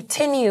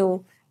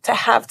continue to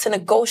have to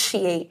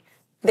negotiate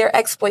their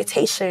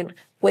exploitation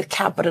with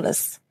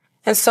capitalists.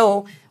 And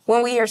so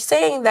when we are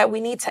saying that we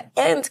need to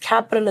end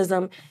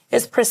capitalism,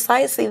 it's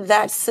precisely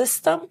that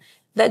system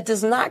that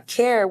does not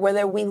care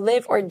whether we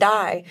live or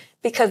die,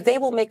 because they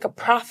will make a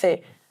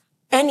profit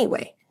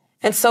anyway.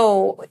 And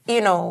so,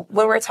 when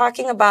we're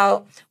talking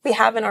about we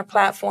have in our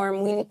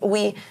platform,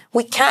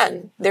 we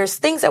can. There's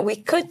things that we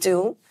could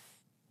do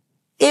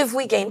if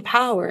we gain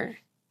power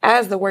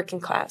as the working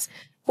class,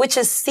 which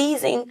is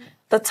seizing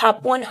the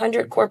top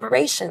 100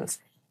 corporations.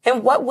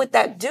 And what would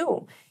that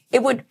do?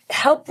 It would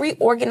help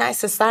reorganize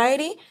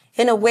society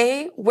in a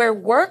way where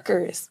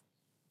workers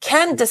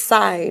can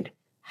decide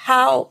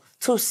how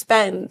to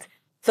spend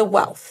the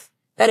wealth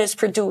that is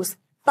produced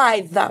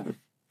by them.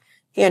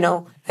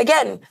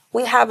 Again,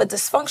 we have a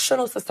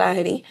dysfunctional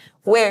society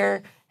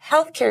where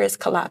healthcare is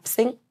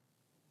collapsing.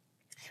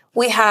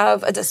 We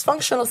have a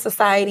dysfunctional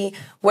society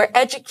where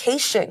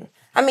education,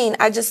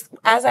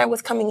 as I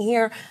was coming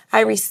here,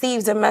 I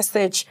received a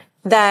message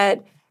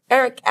that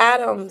Eric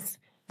Adams,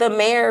 the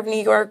mayor of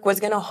New York,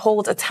 was going to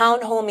hold a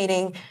town hall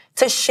meeting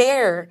to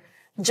share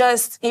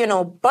just,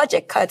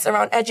 budget cuts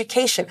around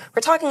education.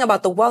 We're talking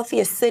about the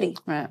wealthiest city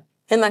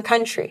in the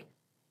country.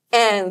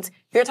 And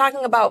you're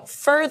talking about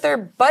further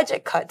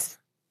budget cuts,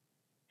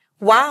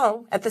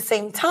 while at the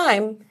same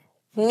time,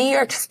 New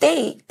York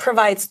State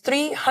provides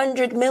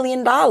 $300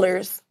 million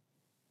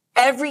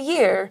every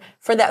year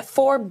for that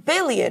 $4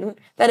 billion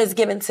that is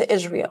given to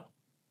Israel.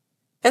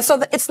 And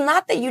so it's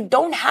not that you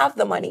don't have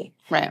the money.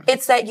 Right.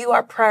 It's that you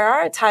are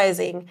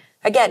prioritizing,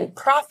 again,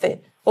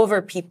 profit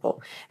over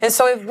people. And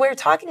so if we're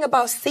talking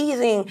about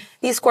seizing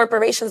these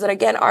corporations that,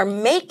 again, are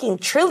making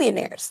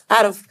trillionaires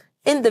out of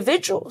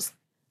individuals,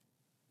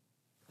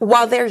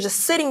 while they're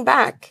just sitting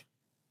back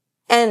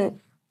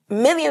and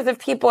millions of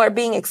people are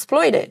being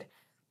exploited,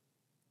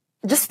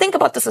 just think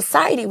about the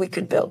society we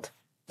could build.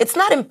 It's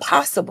not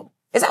impossible.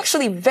 It's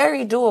actually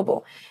very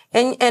doable.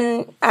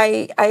 And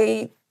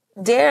I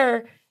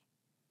dare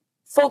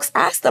folks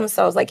ask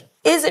themselves,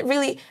 is it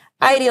really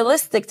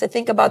idealistic to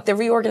think about the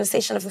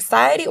reorganization of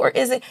society, or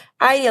is it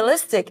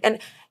idealistic and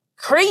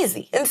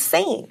crazy,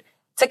 insane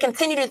to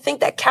continue to think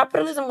that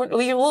capitalism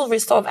will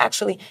resolve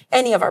actually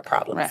any of our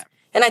problems? Right.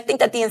 And I think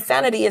that the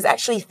insanity is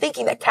actually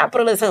thinking that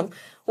capitalism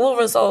will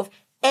resolve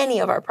any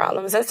of our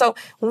problems. And so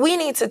we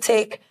need to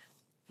take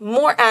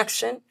more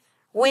action.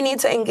 We need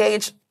to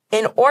engage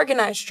in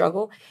organized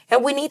struggle,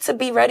 and we need to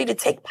be ready to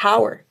take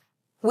power.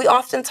 We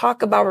often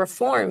talk about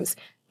reforms,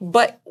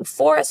 but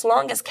for as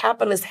long as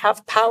capitalists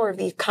have power of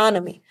the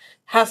economy,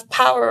 have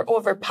power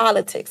over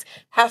politics,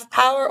 have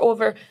power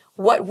over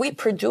what we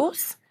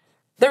produce,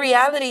 the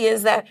reality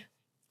is that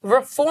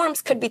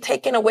reforms could be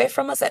taken away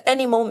from us at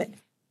any moment.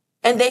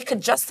 And they could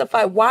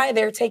justify why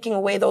they're taking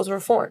away those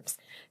reforms.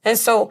 And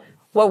so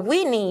what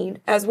we need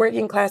as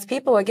working class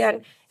people,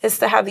 again, is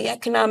to have the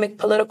economic,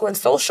 political, and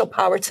social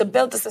power to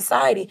build the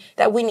society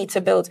that we need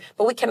to build.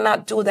 But we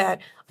cannot do that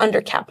under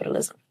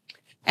capitalism.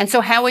 And so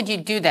how would you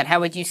do that?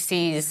 How would you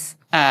seize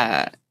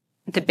the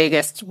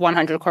biggest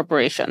 100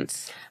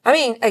 corporations?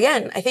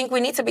 Again, I think we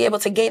need to be able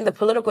to gain the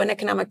political and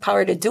economic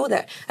power to do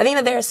that. I think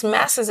that there's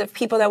masses of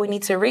people that we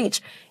need to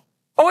reach.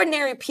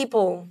 Ordinary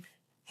people.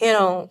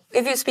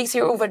 If you speak to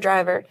your Uber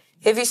driver,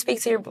 if you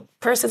speak to your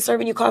person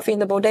serving you coffee in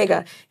the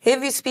bodega,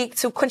 if you speak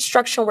to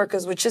construction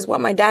workers, which is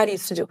what my dad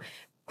used to do,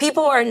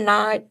 people are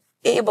not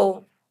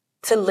able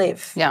to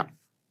live. Yeah.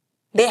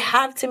 They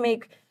have to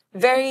make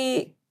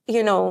very,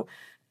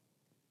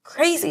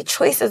 crazy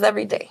choices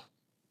every day.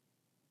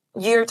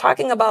 You're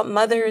talking about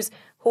mothers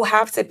who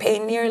have to pay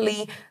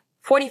nearly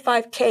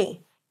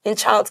 $45K in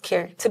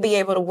childcare to be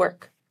able to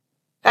work.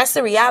 That's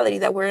the reality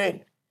that we're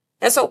in.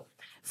 And so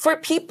for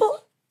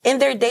people in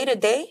their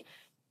day-to-day,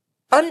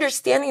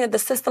 understanding that the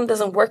system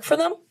doesn't work for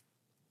them,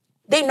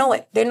 they know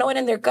it. They know it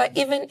in their gut,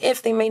 even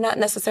if they may not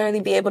necessarily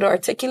be able to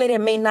articulate it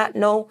and may not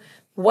know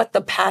what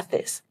the path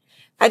is.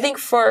 I think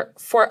for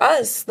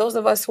us, those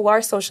of us who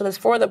are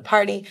socialists, for the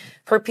party,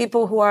 for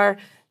people who are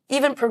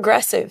even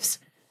progressives,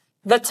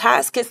 the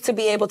task is to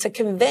be able to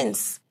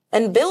convince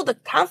and build the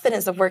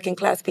confidence of working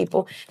class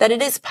people that it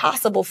is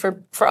possible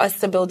for us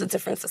to build a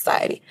different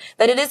society,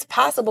 that it is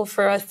possible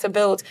for us to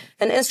build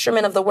an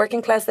instrument of the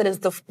working class that is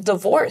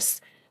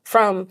divorced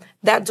from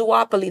that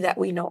duopoly that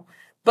we know.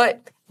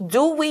 But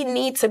do we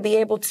need to be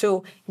able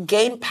to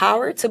gain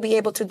power to be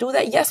able to do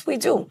that? Yes, we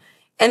do.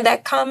 And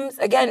that comes,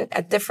 again,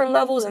 at different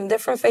levels and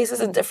different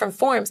phases and different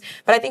forms.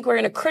 But I think we're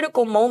in a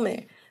critical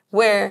moment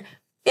where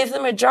if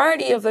the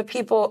majority of the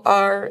people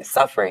are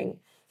suffering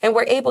and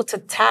we're able to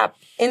tap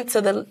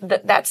into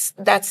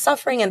that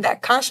suffering and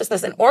that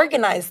consciousness and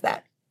organize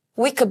that,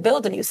 we could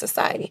build a new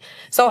society.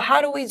 So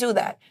how do we do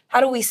that?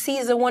 How do we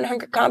seize the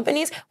 100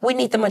 companies? We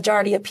need the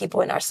majority of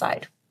people in our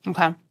side.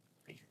 Okay.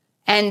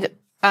 And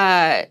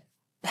how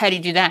do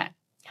you do that?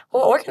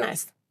 Well,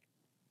 organize.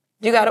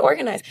 You got to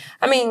organize.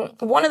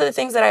 One of the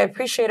things that I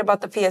appreciate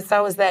about the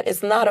PSL is that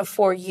it's not a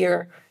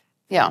 4-year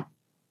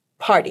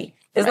party.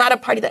 It's not a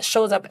party that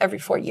shows up every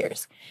 4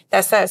 years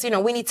that says,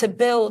 we need to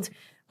build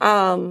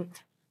to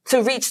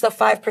reach the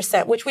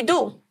 5%, which we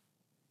do.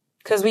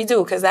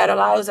 Because that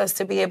allows us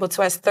to be able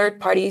to, as third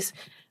parties,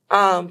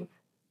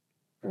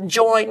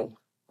 join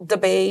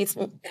debates,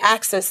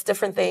 access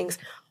different things.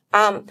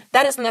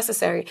 That is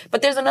necessary.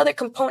 But there's another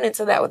component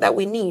to that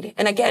we need.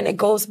 And again, it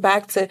goes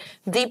back to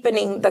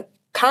deepening the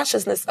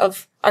consciousness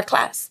of our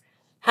class.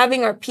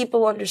 having our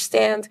people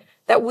understand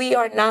that we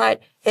are not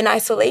in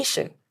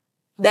isolation,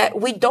 that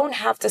we don't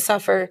have to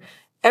suffer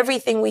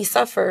everything we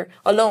suffer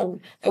alone,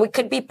 that we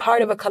could be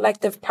part of a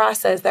collective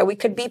process, that we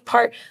could be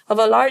part of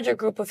a larger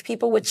group of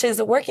people, which is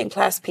the working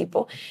class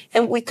people,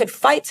 and we could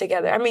fight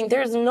together. I mean,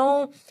 there's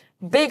no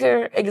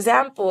bigger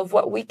example of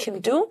what we can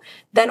do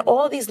than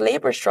all these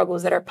labor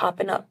struggles that are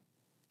popping up.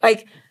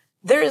 Like,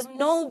 there is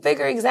no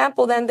bigger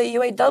example than the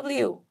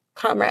UAW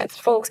comrades,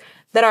 folks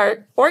that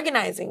are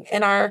organizing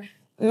and are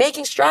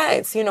making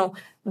strides. You know,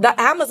 the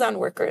Amazon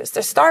workers,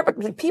 the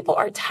Starbucks, people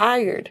are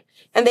tired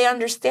and they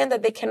understand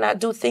that they cannot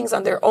do things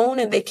on their own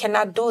and they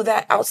cannot do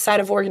that outside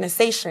of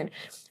organization.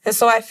 And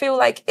so I feel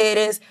like it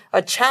is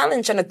a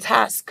challenge and a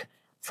task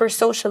for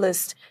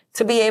socialists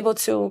to be able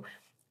to,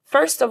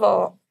 first of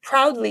all,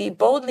 proudly,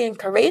 boldly, and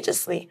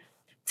courageously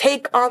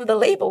take on the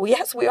label.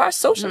 Yes, we are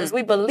socialists.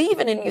 We believe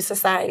in a new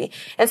society,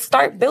 and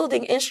start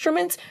building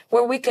instruments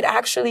where we could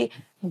actually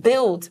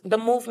build the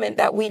movement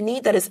that we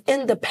need that is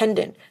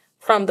independent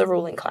from the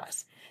ruling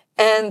class.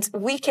 And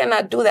we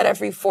cannot do that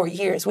every 4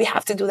 years. We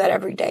have to do that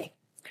every day.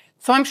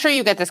 So I'm sure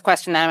you get this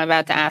question that I'm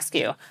about to ask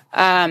you.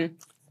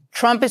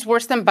 Trump is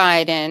worse than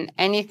Biden.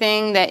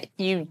 Anything that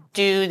you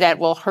do that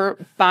will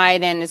hurt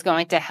Biden is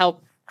going to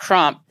help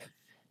Trump.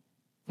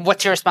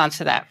 What's your response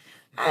to that?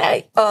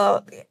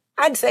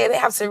 I'd say they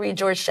have to read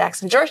George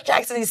Jackson. George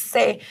Jackson used to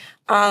say,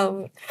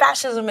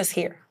 fascism is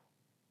here.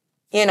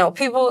 You know,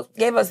 people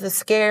gave us the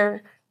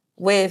scare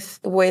with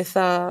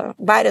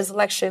Biden's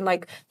election.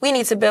 Like, we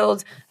need to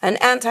build an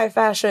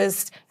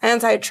anti-fascist,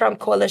 anti-Trump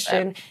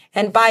coalition,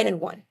 and Biden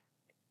won.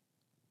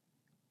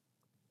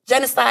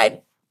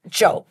 Genocide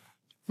Joe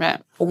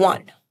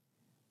won.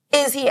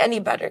 Is he any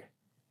better?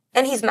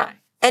 And he's not.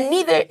 And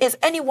neither is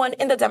anyone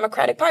in the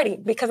Democratic Party,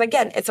 because,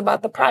 again, it's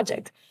about the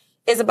project.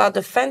 It's about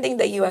defending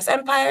the U.S.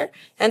 empire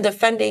and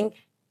defending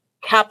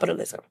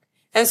capitalism.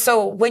 And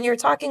so when you're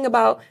talking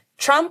about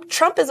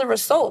Trump is a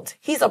result.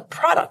 He's a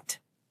product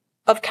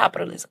of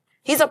capitalism.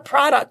 He's a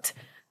product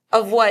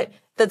of what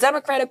the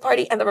Democratic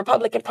Party and the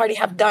Republican Party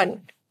have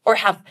done or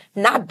have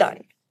not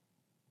done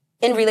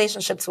in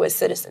relationship to his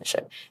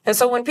citizenship. And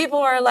so when people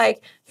are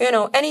like, you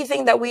know,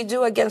 anything that we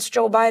do against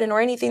Joe Biden or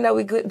anything that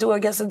we do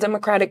against the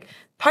Democratic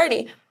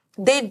Party,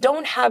 they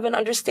don't have an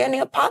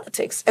understanding of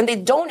politics, and they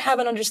don't have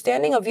an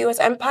understanding of U.S.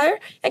 empire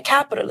and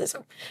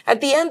capitalism. At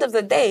the end of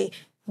the day,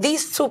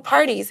 these two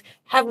parties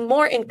have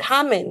more in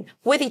common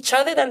with each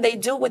other than they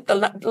do with the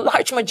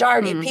large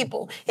majority of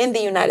people in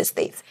the United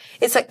States.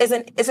 It's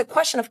a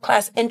question of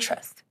class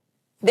interest.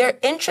 They're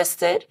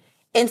interested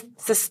in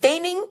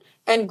sustaining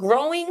and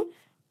growing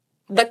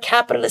the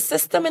capitalist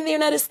system in the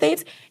United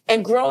States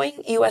and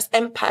growing U.S.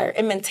 empire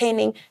and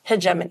maintaining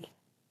hegemony.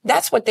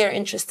 That's what they're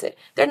interested.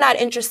 They're not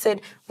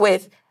interested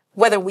with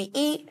whether we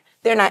eat.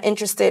 They're not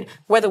interested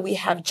whether we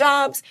have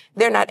jobs.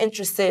 They're not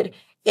interested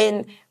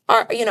in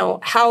our, you know,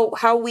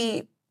 how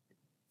we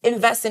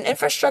invest in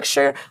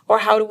infrastructure or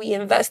how do we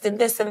invest in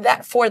this and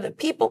that for the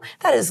people.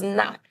 That is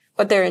not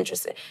what they're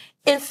interested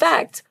in. In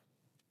fact,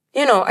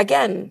 you know,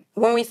 again,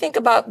 when we think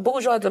about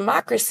bourgeois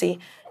democracy,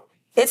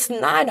 it's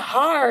not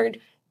hard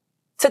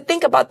to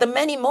think about the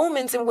many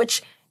moments in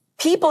which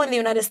people in the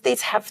United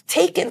States have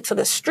taken to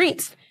the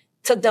streets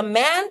to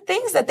demand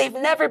things that they've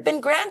never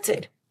been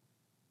granted.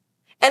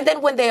 And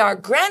then when they are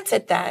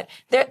granted that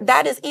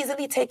is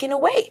easily taken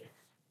away.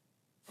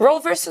 Roe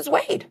versus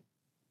Wade.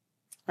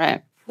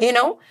 Right. You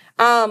know,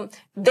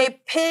 they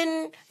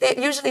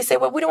usually say,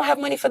 well, we don't have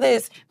money for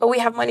this, but we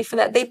have money for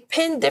that. They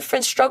pin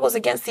different struggles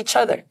against each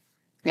other.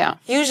 Yeah.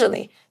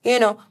 Usually, you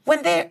know,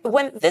 when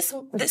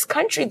this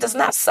country does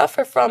not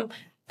suffer from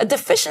a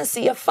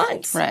deficiency of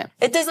funds. Right.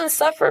 It doesn't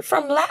suffer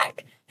from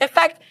lack. In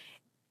fact,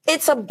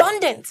 it's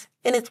abundant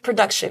in its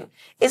production.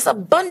 It's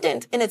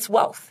abundant in its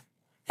wealth.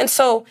 And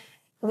so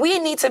we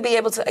need to be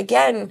able to,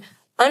 again,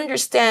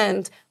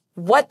 understand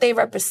what they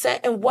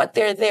represent and what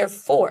they're there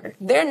for.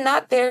 They're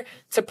not there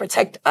to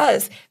protect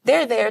us.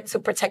 They're there to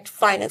protect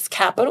finance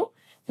capital.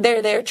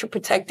 They're there to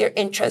protect their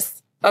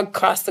interests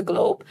across the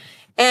globe.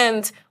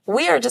 And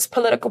we are just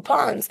political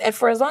pawns. And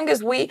for as long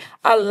as we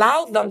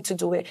allow them to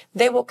do it,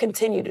 they will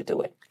continue to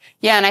do it.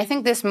 Yeah, and I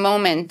think this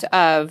moment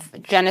of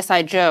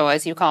Genocide Joe,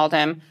 as you called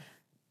him,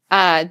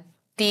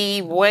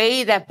 the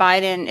way that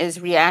Biden is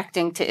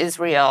reacting to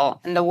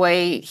Israel and the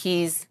way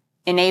he's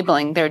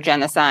enabling their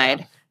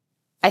genocide,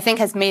 I think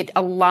has made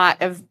a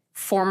lot of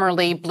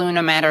formerly blue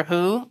no matter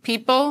who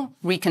people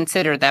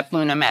reconsider that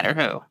blue no matter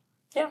who.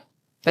 Yeah.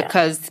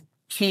 Because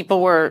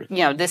people were, you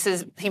know,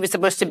 he was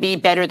supposed to be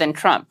better than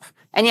Trump.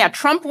 And yeah,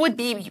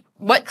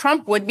 what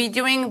Trump would be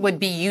doing would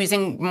be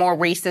using more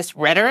racist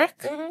rhetoric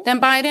than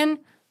Biden.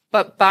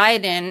 But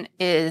Biden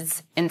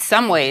is, in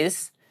some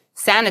ways,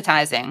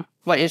 sanitizing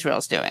what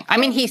Israel's doing. I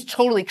mean, he's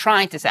totally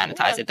trying to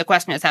sanitize it. The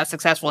question is how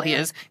successful he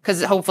is,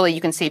 because hopefully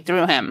you can see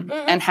through him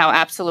and how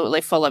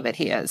absolutely full of it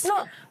he is.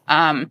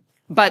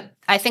 But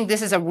I think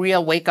this is a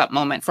real wake-up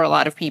moment for a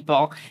lot of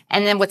people.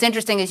 And then what's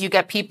interesting is you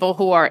get people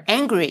who are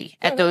angry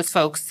at those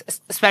folks,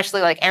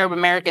 especially like Arab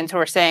Americans who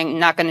are saying,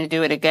 not going to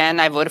do it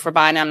again. I voted for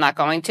Biden, I'm not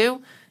going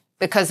to.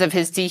 because of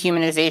his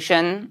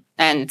dehumanization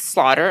and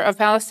slaughter of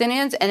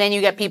Palestinians. And then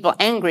you get people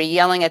angry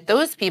yelling at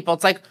those people.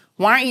 It's like,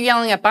 why aren't you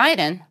yelling at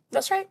Biden?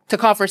 That's right. To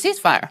call for a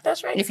ceasefire?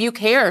 That's right. If you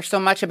care so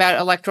much about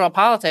electoral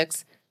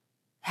politics,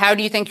 how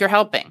do you think you're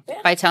helping?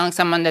 Yeah. By telling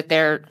someone that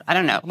they're, I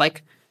don't know,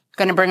 like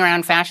going to bring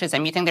around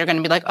fascism. You think they're going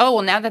to be like, oh,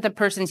 well, now that the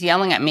person's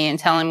yelling at me and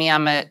telling me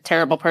I'm a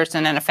terrible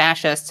person and a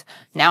fascist,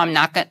 now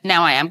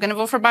I am going to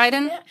vote for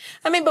Biden? Yeah.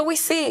 I mean, but we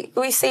see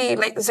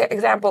like, for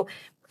example,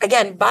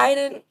 again,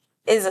 Biden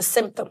is a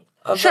symptom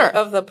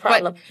of the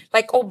problem.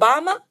 Like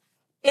Obama,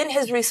 in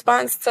his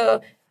response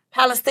to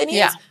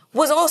Palestinians,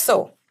 was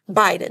also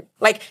Biden.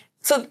 Like,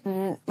 so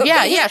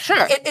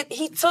sure.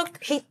 He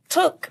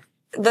took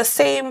the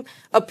same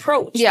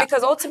approach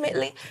because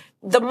ultimately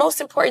the most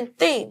important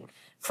thing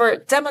for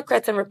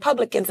Democrats and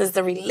Republicans is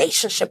the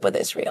relationship with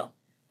Israel.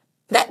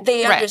 That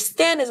they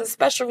understand is a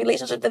special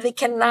relationship that they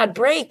cannot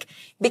break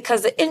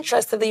because the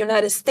interests of the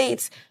United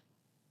States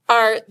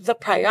are the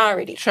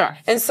priority. Sure.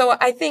 And so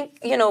I think,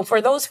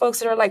 for those folks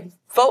that are like,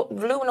 vote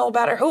blue no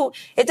matter who,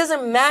 it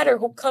doesn't matter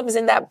who comes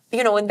in that,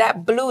 in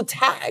that blue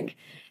tag,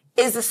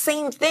 is the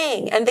same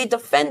thing. And they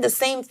defend the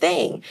same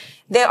thing.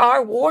 They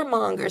are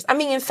warmongers. I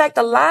mean, in fact,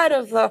 a lot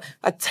of the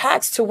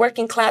attacks to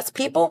working class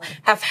people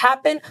have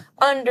happened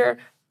under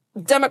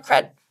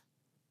Democrat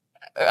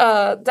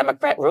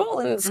rule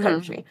in this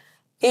country.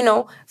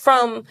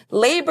 From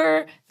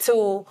labor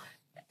to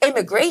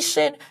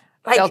immigration.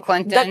 Like Bill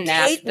Clinton,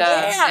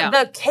 NAFTA.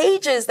 The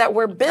cages that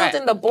were built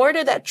in the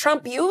border that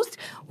Trump used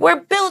were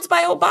built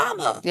by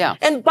Obama. Yeah.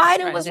 And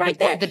Biden was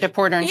there. The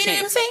deporter in chief. You know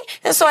what I'm saying?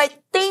 And so I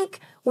think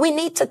we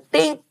need to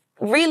think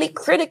really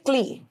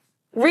critically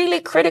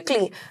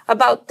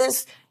about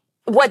this,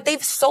 what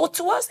they've sold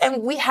to us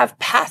and we have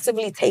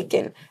passively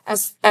taken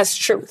as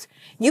truth.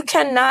 You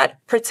cannot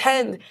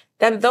pretend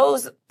that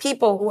those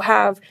people who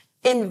have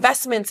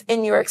investments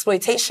in your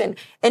exploitation,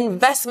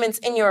 investments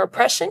in your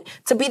oppression,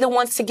 to be the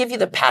ones to give you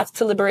the path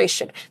to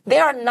liberation. They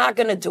are not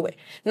going to do it.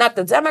 Not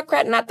the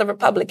Democrat, not the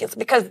Republicans,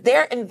 because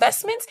their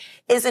investments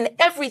is in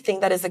everything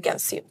that is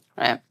against you.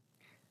 Right.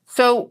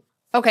 So,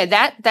 okay,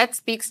 that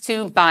speaks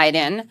to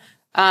Biden.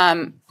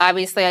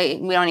 Obviously,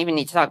 we don't even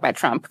need to talk about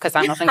Trump because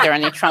I don't think there are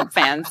any Trump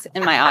fans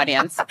in my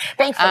audience.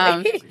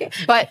 Thankfully.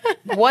 But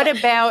what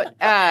about,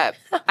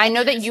 I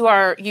know that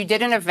you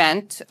did an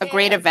event, a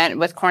great event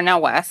with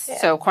Cornel West. Yeah.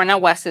 So Cornel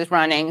West is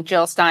running,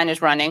 Jill Stein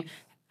is running.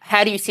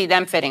 How do you see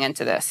them fitting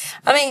into this?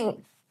 I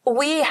mean,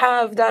 we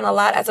have done a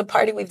lot as a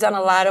party. We've done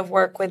a lot of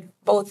work with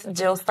both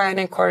Jill Stein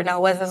and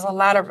Cornel West. There's a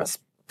lot of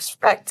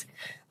respect.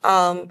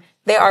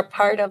 They are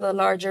part of the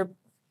larger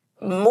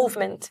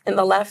movement in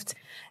the left.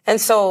 And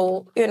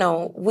so,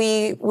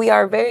 we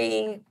are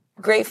very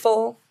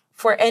grateful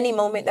for any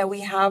moment that we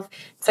have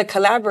to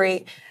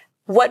collaborate.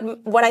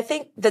 What I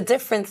think the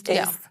difference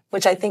is,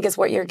 which I think is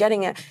what you're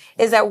getting at,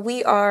 is that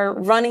we are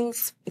running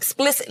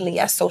explicitly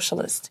as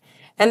socialists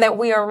and that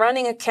we are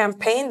running a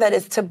campaign that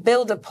is to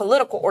build a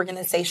political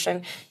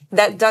organization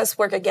that does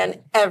work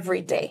again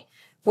every day.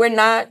 We're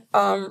not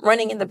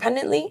running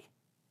independently.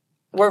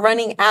 We're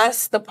running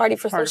as the Party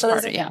for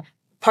Socialism.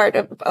 Part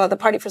of the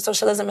Party for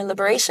Socialism and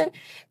Liberation.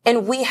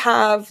 And we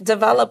have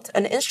developed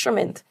an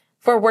instrument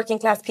for working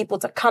class people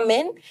to come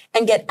in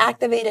and get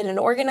activated and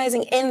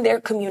organizing in their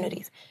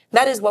communities.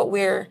 That is what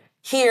we're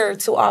here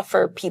to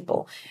offer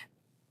people.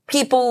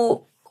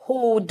 People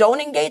who don't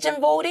engage in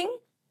voting,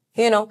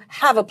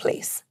 have a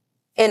place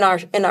in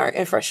our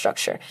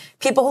infrastructure.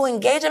 People who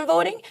engage in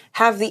voting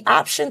have the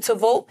option to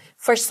vote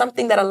for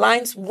something that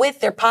aligns with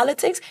their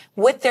politics,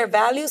 with their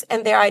values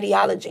and their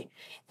ideology.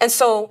 And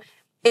so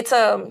it's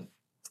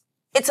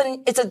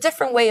a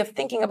different way of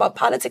thinking about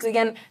politics,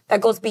 again, that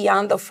goes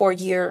beyond the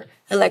 4-year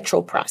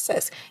electoral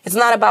process. It's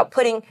not about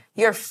putting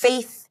your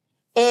faith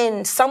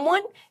in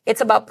someone.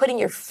 It's about putting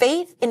your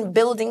faith in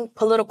building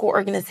political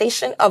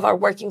organization of our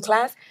working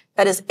class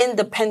that is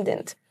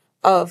independent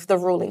of the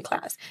ruling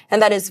class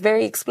and that is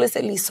very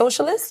explicitly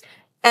socialist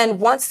and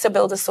wants to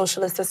build a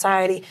socialist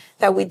society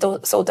that we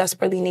so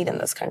desperately need in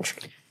this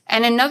country.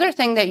 And another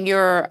thing that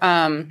you're...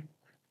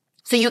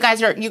 So you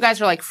guys are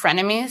like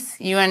frenemies,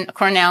 you and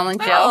Cornel and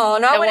Jill? Oh,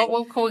 no.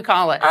 What could we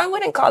call it? I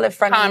wouldn't call it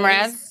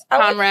frenemies.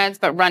 Comrades,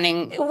 but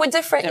running... With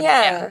different,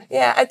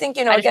 yeah. I think,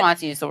 I just want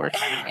to use the word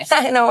frenemies.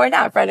 I know, we're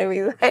not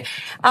frenemies.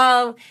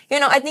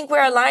 I think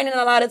we're aligned in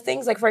a lot of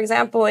things. Like, for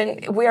example,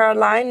 we are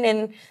aligned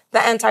in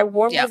the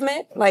anti-war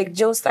movement. Like,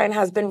 Jill Stein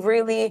has been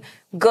really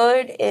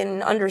good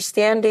in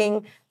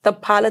understanding the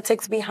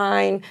politics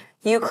behind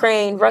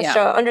Ukraine,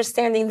 Russia,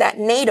 understanding that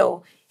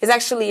NATO is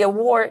actually a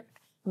war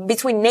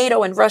between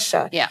NATO and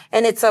Russia. Yeah.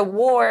 And it's a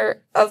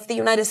war of the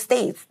United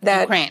States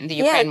that... the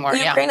Ukraine war,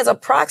 Ukraine is a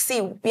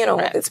proxy,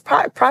 it's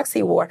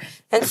proxy war.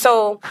 And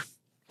so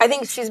I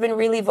think she's been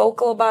really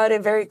vocal about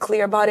it, very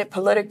clear about it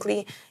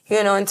politically.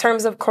 In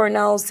terms of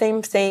Cornel,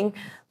 same thing.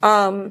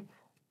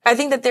 I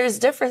think that there's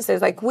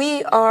differences. Like,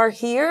 we are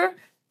here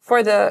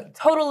for the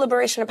total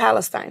liberation of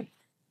Palestine.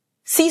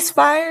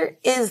 Ceasefire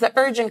is the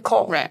urgent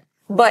call. Right.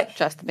 But...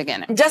 Just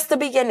the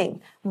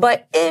beginning.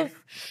 But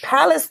if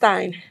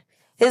Palestine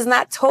is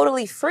not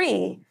totally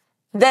free,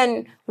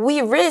 then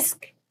we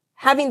risk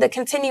having the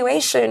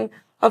continuation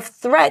of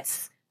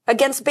threats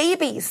against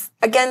babies,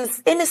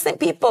 against innocent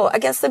people,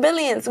 against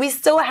civilians. We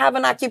still have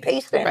an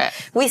occupation. Right.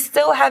 We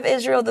still have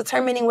Israel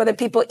determining whether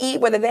people eat,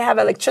 whether they have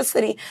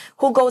electricity,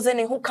 who goes in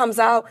and who comes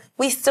out.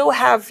 We still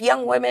have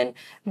young women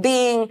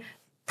being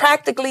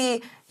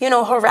practically,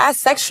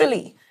 harassed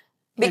sexually.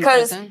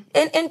 Because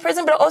in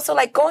prison, but also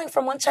like going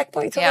from one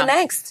checkpoint to the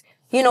next.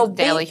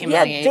 Daily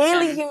humiliation.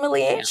 Daily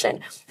humiliation.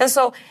 Yeah. And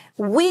so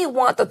we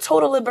want the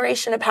total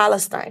liberation of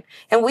Palestine.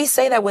 And we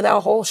say that with our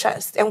whole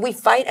chest. And we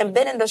fight and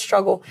been in the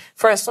struggle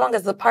for as long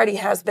as the party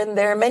has been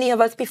there. Many of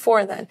us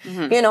before then,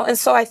 And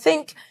so I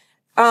think,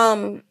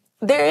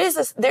 there's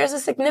a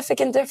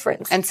significant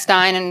difference. And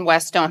Stein and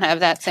West don't have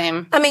that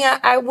same. I mean,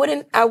 I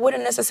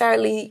wouldn't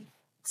necessarily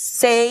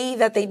say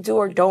that they do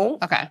or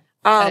don't. Okay.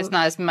 But it's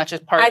not as much as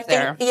part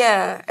there.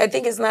 Yeah, I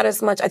think it's not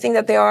as much. I think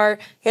that there are,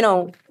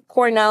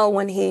 Cornell,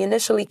 when he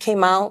initially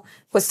came out,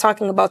 was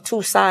talking about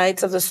two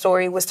sides of the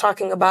story, was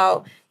talking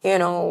about,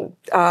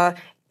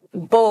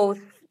 both,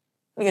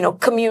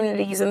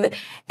 communities.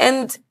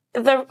 And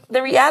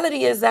the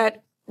reality is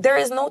that there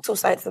is no two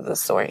sides of the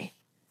story.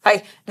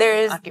 There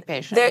is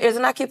occupation. There is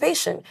an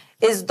occupation.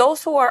 It's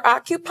those who are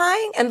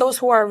occupying and those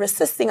who are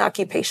resisting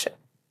occupation.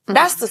 Mm-hmm.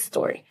 That's the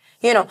story.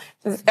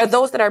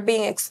 Those that are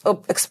being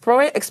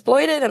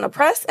exploited and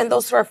oppressed, and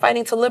those who are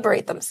fighting to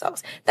liberate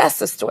themselves. That's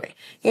the story.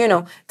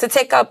 To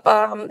take up,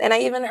 and I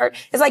even heard,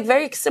 it's like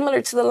very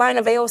similar to the line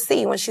of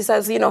AOC when she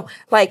says,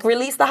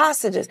 release the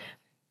hostages.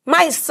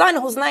 My son,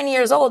 who's 9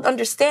 years old,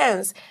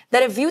 understands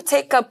that if you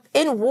take up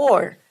in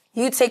war,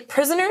 you take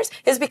prisoners,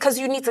 is because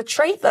you need to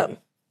trade them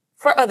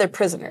for other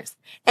prisoners.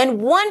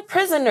 And one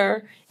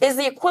prisoner is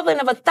the equivalent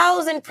of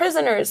 1,000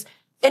 prisoners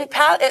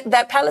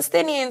that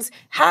Palestinians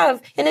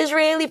have in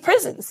Israeli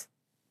prisons.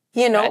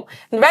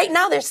 Right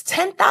now there's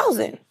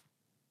 10,000.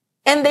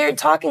 And they're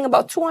talking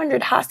about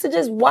 200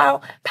 hostages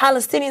while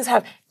Palestinians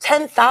have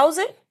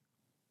 10,000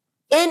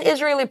 in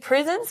Israeli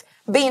prisons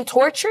being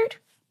tortured.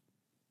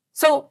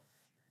 So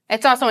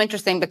it's also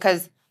interesting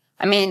because,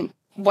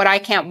 what I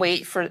can't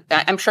wait for,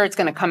 I'm sure it's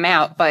going to come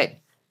out, but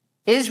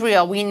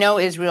we know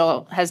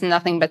Israel has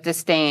nothing but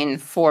disdain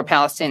for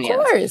Palestinians.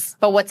 Of course.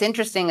 But what's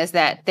interesting is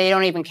that they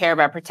don't even care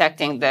about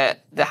protecting the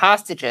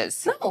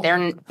hostages. No.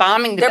 They're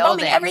bombing the buildings. They're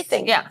bombing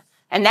everything. Yeah.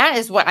 And that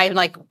is what I'm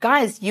like,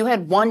 guys, you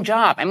had one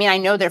job. I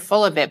know they're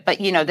full of it, but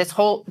this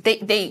whole,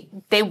 they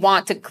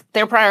want to,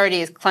 their priority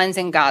is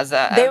cleansing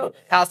Gaza of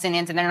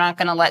Palestinians, and they're not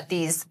going to let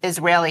these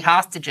Israeli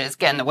hostages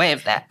get in the way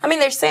of that.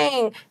 They're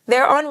saying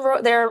they're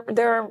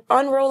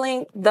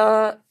unrolling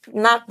the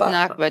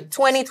Nakba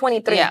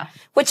 2023,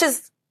 which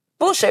is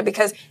bullshit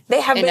because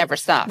they never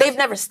stopped. They've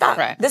never stopped.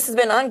 Right. This has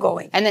been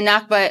ongoing. And the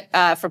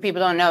Nakba, for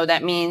people who don't know,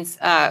 that means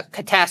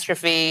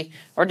catastrophe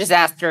or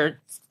disaster.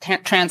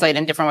 Translate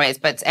in different ways,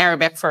 but it's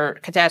Arabic for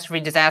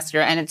catastrophe,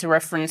 disaster, and it's a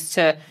reference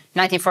to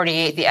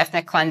 1948, the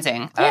ethnic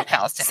cleansing of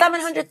Palestinians.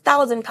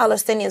 700,000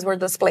 Palestinians were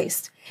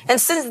displaced. And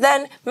since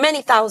then,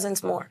 many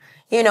thousands more,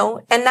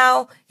 and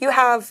now you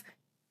have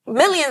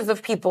millions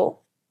of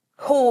people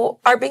who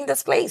are being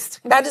displaced.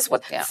 That is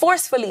what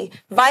forcefully,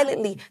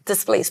 violently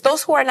displaced.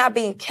 Those who are not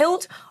being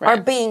killed are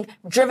being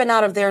driven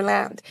out of their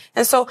land.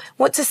 And so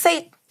what to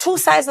say, two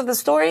sides of the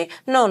story?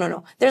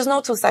 No. There's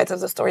no two sides of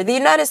the story. The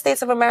United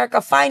States of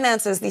America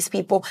finances these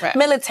people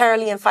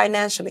militarily and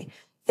financially.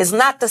 It's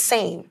not the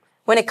same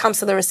when it comes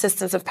to the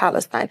resistance of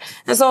Palestine.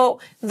 And so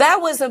that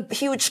was a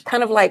huge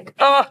kind of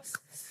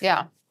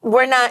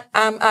we're not,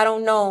 I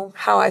don't know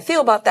how I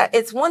feel about that.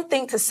 It's one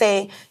thing to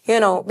say,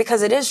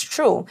 because it is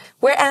true,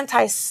 we're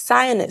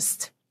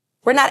anti-Zionist.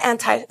 We're not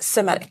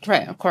anti-Semitic.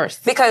 Right, of course.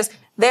 Because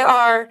there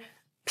are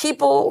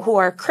people who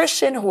are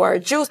Christian, who are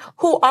Jews,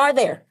 who are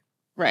there.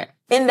 Right.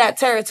 In that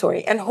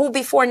territory, and who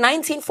before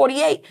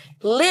 1948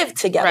 lived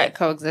together. Right,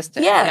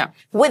 coexisted. Yeah.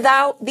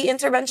 Without the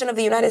intervention of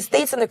the United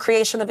States and the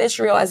creation of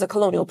Israel as a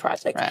colonial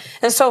project. Right.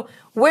 And so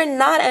we're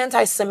not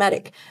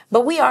anti-Semitic,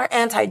 but we are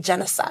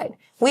anti-genocide.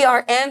 We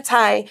are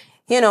anti,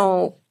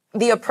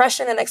 the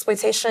oppression and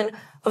exploitation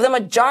of the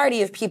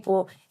majority of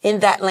people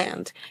in that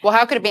land. Well,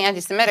 how could it be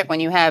anti-Semitic when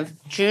you have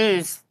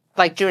Jews,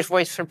 like Jewish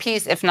Voice for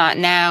Peace, if not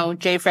now,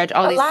 JFRED,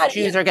 all these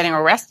Jews are getting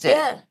arrested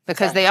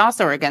because they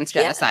also are against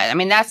genocide.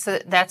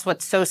 That's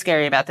what's so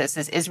scary about this,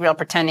 is Israel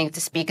pretending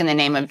to speak in the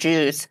name of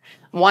Jews.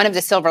 One of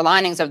the silver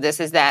linings of this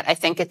is that I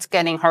think it's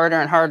getting harder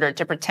and harder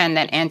to pretend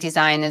that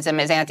anti-Zionism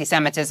is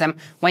anti-Semitism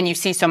when you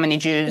see so many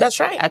Jews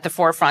at the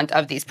forefront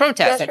of these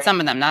protests. Some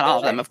of them, not all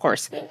of them, of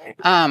course. But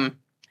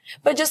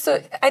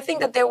I think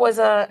that there was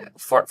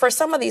for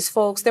some of these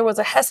folks, there was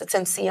a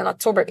hesitancy on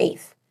October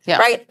 8th. Yeah.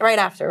 Right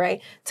after,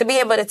 to be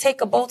able to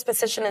take a bold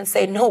position and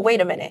say, no, wait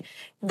a minute.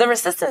 The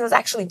resistance is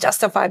actually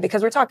justified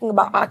because we're talking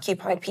about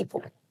occupied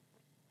people.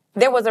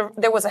 There was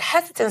a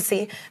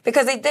hesitancy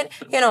because they didn't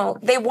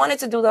want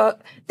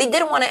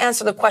to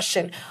answer the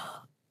question,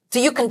 do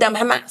you condemn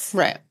Hamas?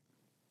 Right.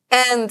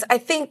 And I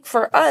think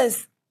for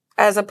us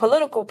as a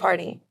political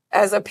party,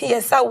 as a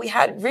PSL, we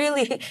had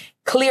really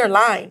clear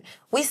line.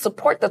 We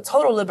support the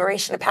total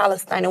liberation of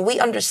Palestine, and we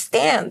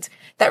understand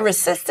that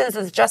resistance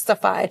is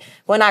justified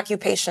when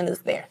occupation is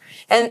there.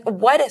 And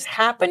what is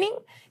happening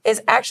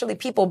is actually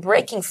people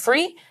breaking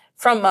free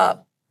from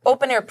a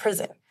open-air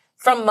prison,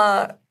 from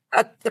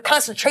the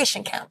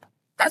concentration camp.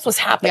 That's what's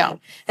happening. Yeah.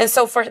 And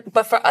so for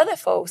other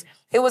folks,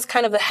 it was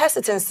kind of the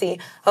hesitancy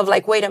of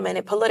like, wait a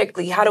minute,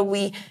 politically, how do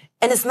we,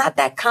 and it's not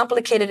that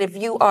complicated if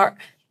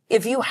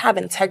you have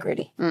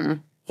integrity,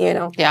 you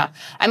know? Yeah.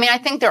 I mean, I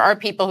think there are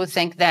people who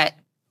think that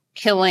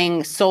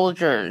killing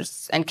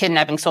soldiers and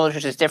kidnapping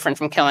soldiers is different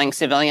from killing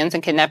civilians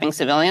and kidnapping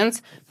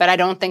civilians, but I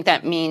don't think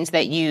that means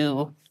that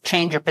you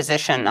change your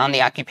position on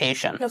the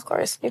occupation. Of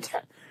course, you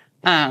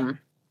can.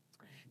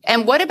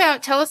 And what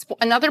about, tell us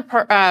another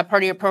part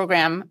of your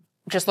program,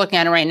 just looking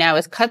at it right now,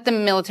 is cut the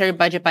military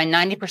budget by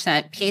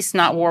 90%, peace,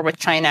 not war with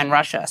China and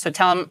Russia. So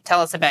tell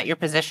us about your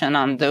position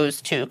on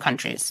those two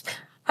countries.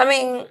 I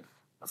mean,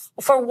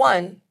 for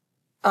one,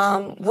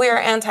 we're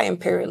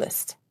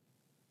anti-imperialist.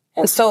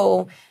 And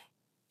so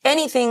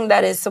anything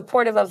that is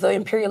supportive of the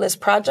imperialist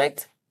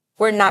project,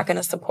 we're not going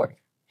to support.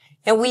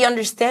 And we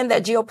understand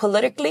that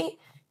geopolitically,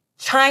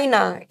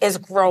 China is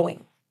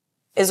growing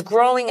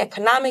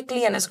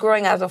economically, and is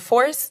growing as a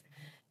force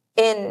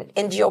in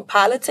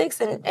geopolitics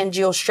and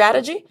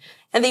geostrategy.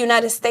 And the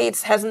United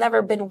States has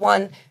never been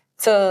one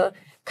to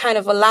kind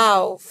of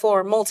allow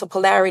for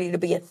multipolarity to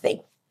be a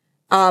thing.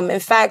 In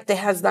fact, it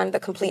has done the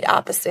complete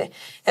opposite.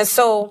 And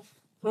so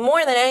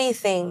more than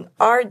anything,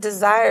 our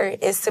desire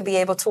is to be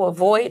able to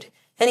avoid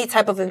any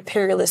type of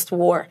imperialist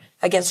war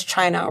against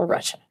China or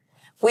Russia.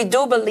 We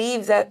do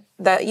believe that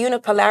the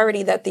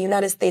unipolarity that the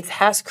United States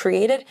has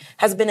created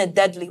has been a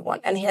deadly one,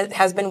 and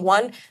has been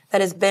one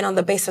that has been on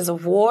the basis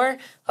of war,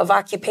 of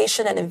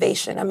occupation, and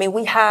invasion. I mean,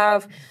 we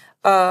have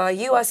a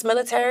U.S.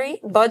 military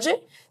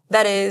budget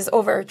that is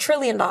over $1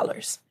 trillion.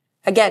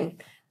 Again,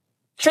 $1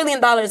 trillion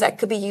that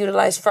could be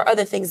utilized for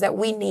other things that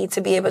we need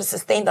to be able to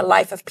sustain the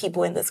life of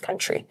people in this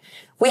country.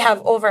 We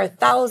have over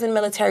 1,000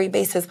 military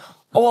bases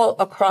all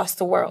across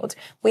the world.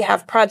 We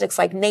have projects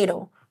like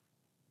NATO,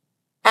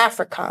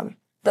 AFRICOM,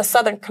 the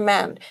Southern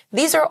Command.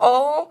 These are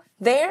all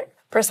there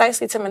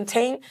precisely to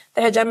maintain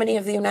the hegemony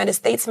of the United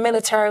States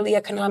militarily,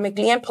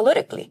 economically, and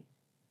politically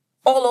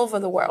all over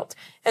the world.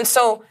 And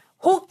so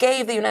who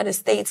gave the United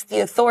States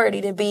the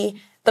authority to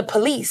be the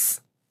police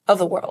of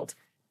the world?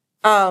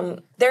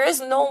 There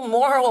is no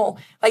moral,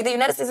 like the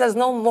United States has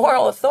no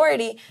moral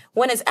authority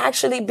when it's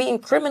actually being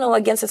criminal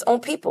against its own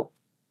people.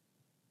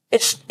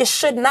 It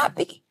should not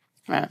be,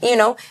 right. You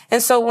know?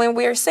 And so when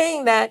we're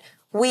saying that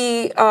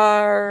we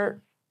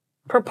are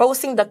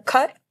proposing the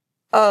cut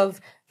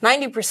of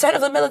 90%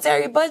 of the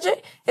military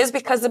budget is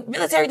because the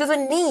military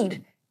doesn't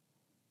need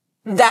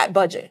that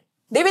budget.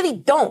 They really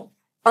don't,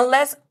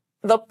 unless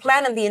the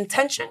plan and the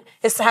intention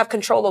is to have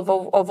control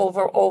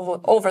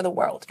over the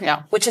world,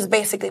 which is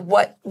basically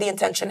what the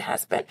intention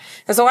has been.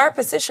 And so our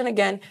position,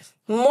 again,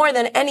 more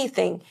than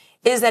anything,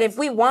 is that if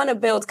we want to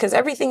build, because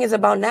everything is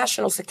about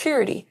national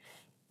security,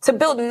 to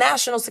build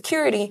national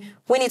security,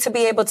 we need to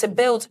be able to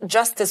build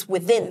justice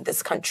within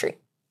this country.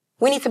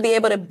 We need to be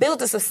able to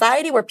build a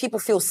society where people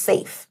feel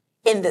safe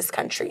in this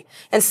country.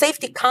 And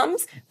safety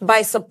comes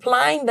by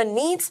supplying the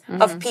needs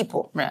of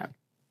people,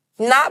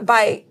 not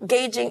by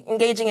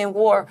engaging in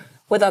war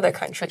with other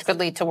countries. Which could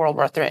lead to World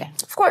War III.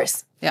 Of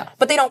course. Yeah.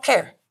 But they don't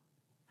care.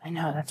 I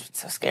know, that's what's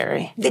so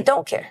scary. They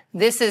don't care.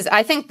 This is,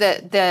 I think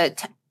the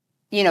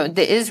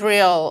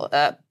Israel,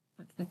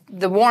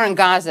 the war in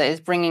Gaza is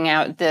bringing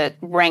out the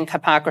rank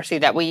hypocrisy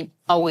that we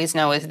always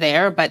know is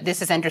there. But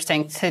this is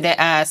interesting.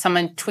 Today,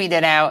 someone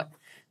tweeted out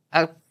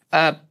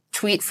a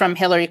tweet from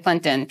Hillary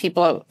Clinton.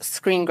 People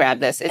screen grab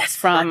this. It's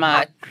from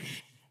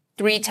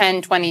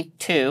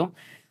 3/10/22,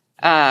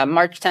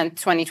 March 10th,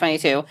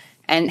 2022.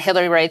 And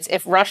Hillary writes,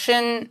 if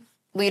Russian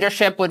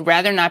leadership would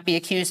rather not be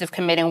accused of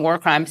committing war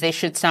crimes, they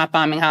should stop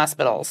bombing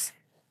hospitals.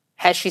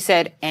 Has she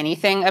said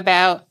anything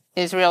about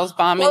Israel's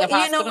bombing of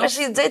hospitals? You know what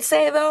she did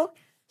say, though?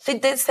 She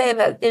did say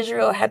that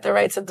Israel had the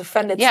right to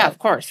defend itself. Yeah, of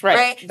course,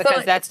 right?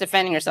 Because that's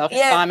defending yourself.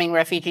 It's bombing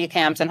refugee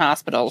camps and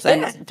hospitals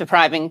and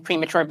depriving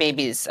premature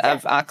babies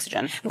of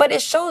oxygen. But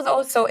it shows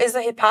also is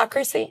a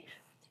hypocrisy.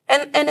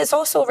 And it's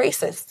also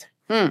racist.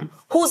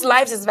 Whose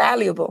lives is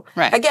valuable?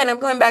 Right. Again, I'm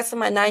going back to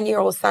my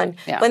 9-year-old son.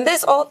 Yeah. When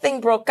this whole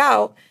thing broke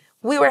out,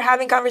 we were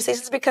having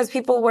conversations because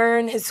people were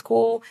in his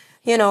school,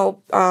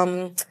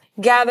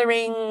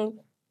 gathering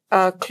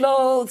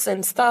clothes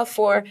and stuff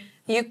for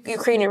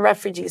Ukrainian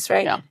refugees,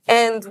 right? Yeah.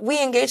 And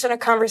we engaged in a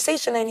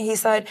conversation, and he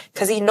said,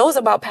 because he knows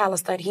about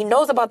Palestine, he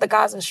knows about the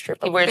Gaza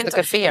Strip. He wears the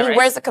keffiyeh, right? He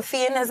wears the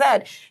keffiyeh in his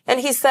head. And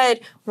he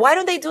said, why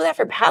don't they do that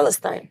for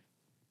Palestine?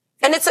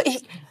 And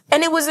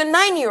it was a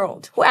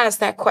 9-year-old who asked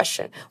that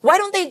question. Why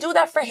don't they do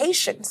that for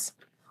Haitians?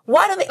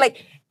 Why don't they,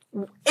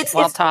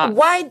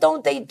 why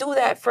don't they do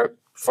that for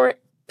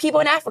people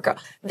in Africa?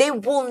 They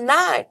will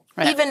not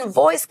even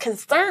voice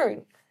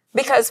concern,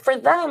 because for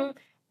them,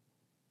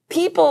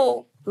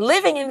 people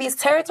living in these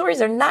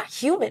territories are not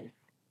human.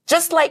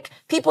 Just like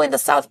people in the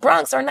South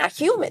Bronx are not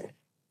human.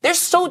 They're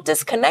so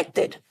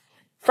disconnected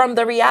from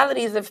the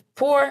realities of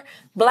poor,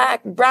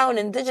 Black, brown,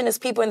 indigenous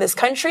people in this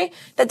country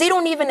that they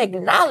don't even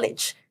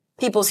acknowledge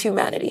people's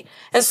humanity.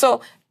 And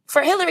so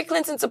for Hillary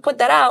Clinton to put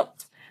that out,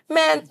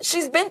 man,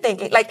 she's been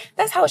thinking, like,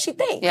 that's how she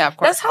thinks. Yeah, of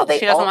course. That's how they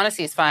She doesn't want a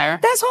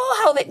ceasefire. That's all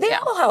how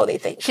all how they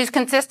think. She's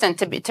consistent,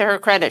 to her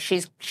credit.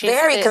 She's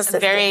very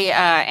consistent. Very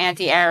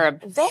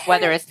anti-Arab,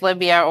 whether it's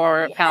Libya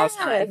or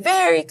Palestine.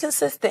 Very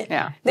consistent.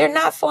 Yeah. They're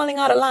not falling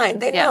out of line.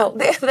 They know.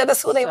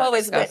 That's who they've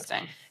always been.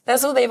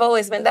 That's who they've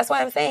always been. That's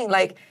why I'm saying,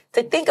 like,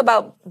 to think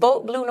about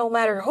vote blue no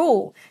matter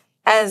who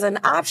as an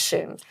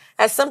option,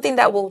 as something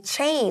that will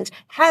change,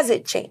 has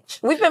it changed?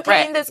 We've been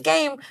playing this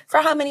game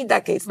for how many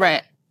decades now?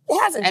 Right. It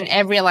hasn't And changed.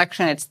 every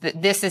election,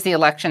 this is the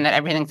election that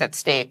everything's at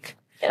stake.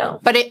 You know.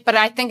 But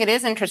I think it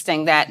is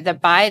interesting that the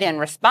Biden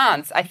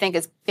response, I think,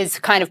 is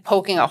kind of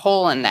poking a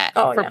hole in that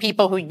for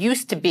people who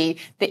used to be.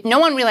 No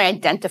one really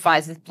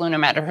identifies as blue no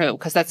matter who,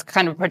 because that's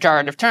kind of a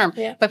pejorative term.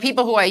 Yeah. But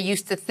people who I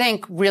used to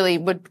think really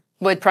would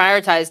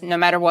prioritize no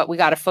matter what, we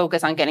got to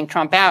focus on getting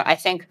Trump out. I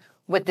think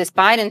with this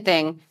Biden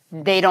thing,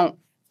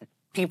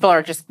 people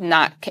are just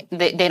not,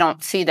 they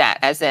don't see that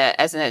as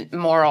a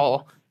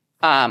moral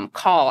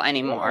call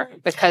anymore,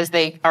 because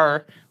they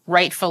are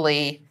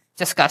rightfully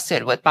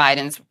disgusted with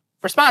Biden's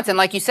response. And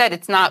like you said,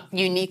 it's not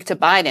unique to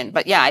Biden.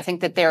 But yeah, I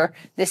think that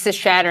this is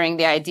shattering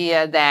the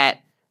idea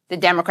that the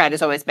Democrat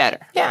is always better.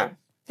 Yeah.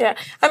 Yeah.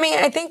 I mean,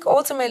 I think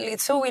ultimately,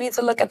 too, we need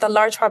to look at the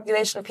large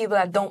population of people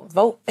that don't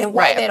vote and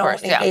why they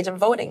don't engage in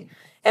voting.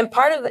 And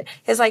part of it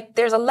is like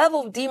there's a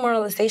level of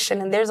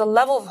demoralization and there's a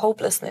level of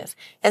hopelessness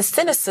and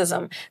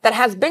cynicism that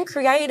has been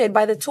created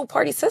by the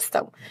two-party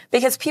system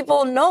because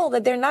people know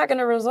that they're not going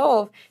to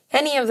resolve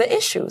any of the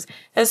issues.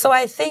 And so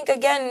I think,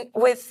 again,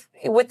 with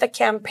the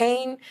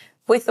campaign,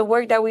 with the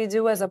work that we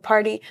do as a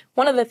party,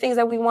 one of the things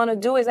that we want to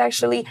do is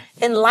actually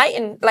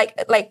enlighten,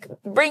 like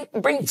bring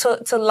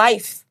to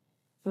life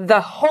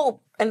the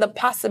hope and the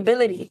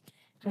possibility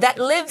that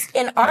lives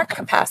in our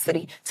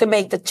capacity to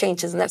make the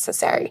changes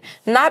necessary,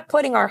 not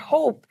putting our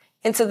hope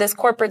into this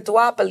corporate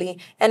duopoly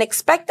and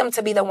expect them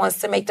to be the ones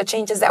to make the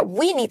changes that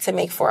we need to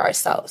make for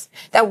ourselves,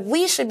 that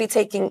we should be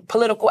taking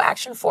political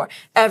action for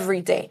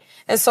every day.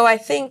 And so I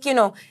think,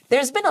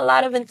 there's been a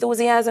lot of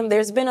enthusiasm.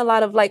 There's been a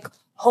lot of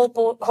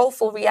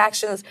hopeful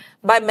reactions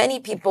by many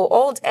people,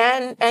 old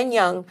and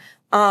young,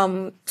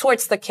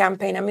 towards the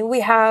campaign. I mean, we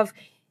have,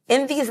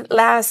 in these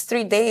last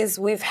 3 days,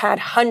 we've had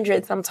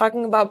hundreds. I'm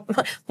talking about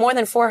more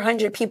than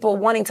 400 people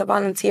wanting to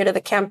volunteer to the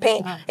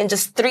campaign in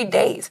just 3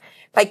 days.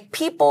 Like,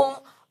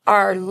 people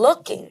are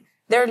looking.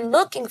 They're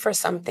looking for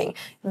something.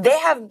 They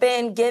have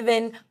been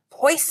given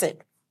poison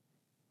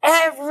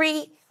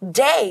every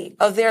day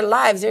of their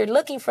lives. They're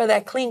looking for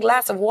that clean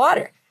glass of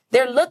water.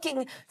 They're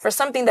looking for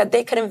something that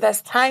they could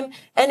invest time,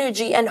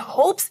 energy, and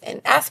hopes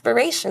in,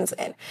 aspirations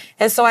in.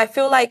 And so I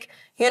feel like,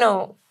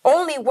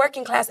 only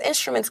working class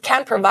instruments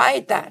can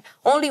provide that.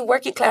 Only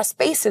working class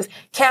spaces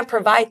can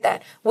provide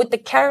that with the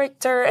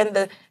character and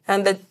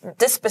the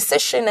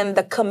disposition and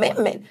the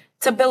commitment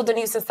to build a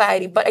new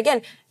society. But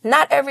again,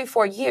 not every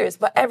 4 years,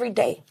 but every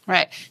day.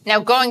 Right. Now,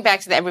 going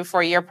back to the every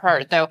 4 year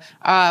part, though,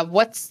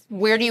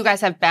 where do you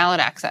guys have ballot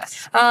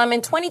access?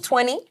 In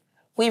 2020,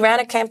 we ran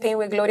a campaign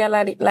with Gloria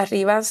La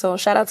Riva. So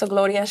shout out to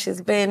Gloria.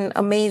 She's been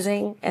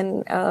amazing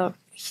and a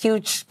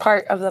huge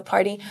part of the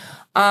party.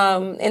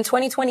 In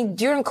 2020,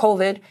 during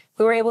COVID,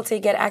 we were able to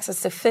get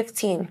access to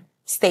 15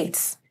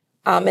 states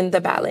in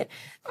the ballot.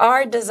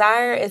 Our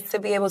desire is to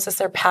be able to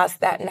surpass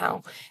that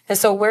now. And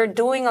so we're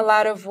doing a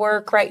lot of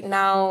work right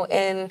now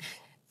in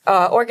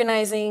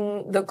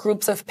organizing the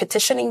groups of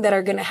petitioning that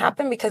are going to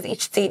happen because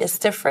each state is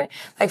different.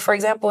 Like, for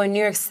example, in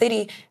New York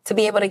City, to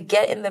be able to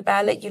get in the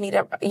ballot, you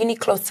need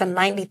close to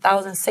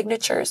 90,000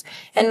 signatures.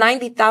 And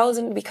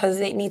 90,000 because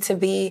they need to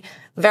be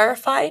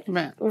verified.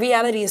 Right.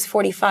 Reality is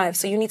 45.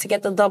 So you need to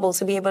get the double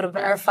to be able to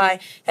verify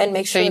and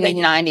make sure. So you need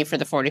 90 for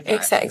the 45.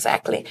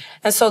 Exactly.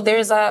 And so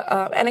there's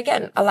and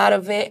again, a lot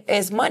of it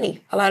is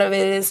money. A lot of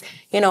it is,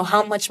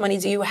 how much money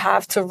do you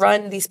have to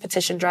run these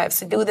petition drives,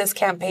 to do this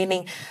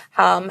campaigning?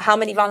 How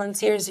many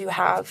volunteers you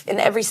have? And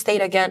every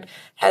state, again,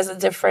 has a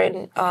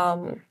different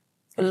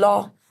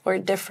law or a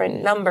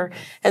different number.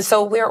 And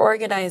so we're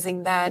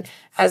organizing that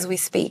as we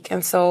speak.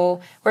 And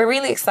so we're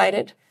really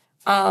excited.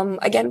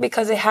 Again,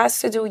 because it has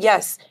to do,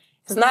 yes,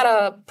 it's not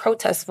a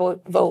protest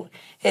vote.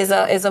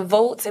 It's a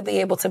vote to be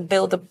able to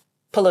build a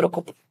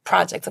political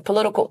project, a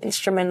political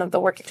instrument of the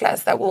working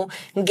class that will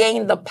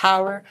gain the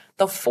power,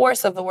 the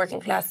force of the working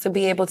class to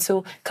be able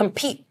to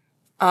compete,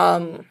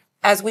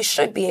 as we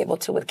should be able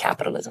to with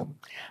capitalism.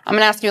 I'm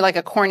going to ask you like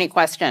a corny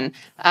question.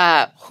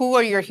 Who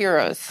are your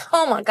heroes?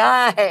 Oh my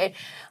God.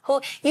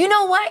 You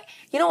know what?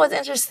 You know what's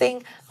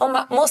interesting?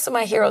 Most of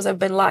my heroes have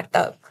been locked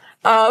up.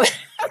 That's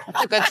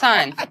a good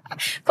sign.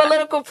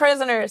 Political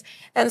prisoners.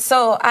 And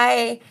so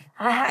I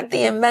had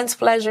the immense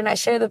pleasure, and I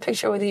share the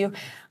picture with you,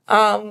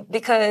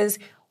 because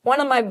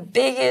one of my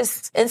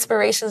biggest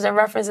inspirations and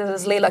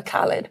references is Layla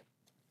Khaled.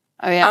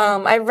 Oh, yeah.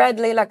 I read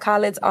Layla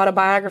Khaled's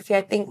autobiography.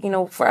 I think,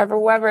 forever,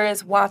 whoever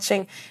is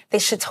watching, they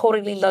should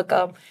totally look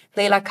up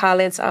Layla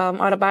Khaled's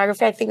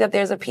autobiography. I think that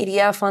there's a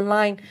PDF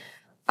online.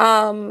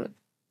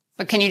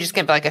 But can you just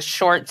give like a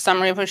short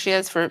summary of who she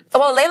is? Well,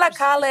 Layla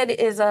Khaled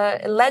is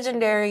a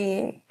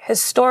legendary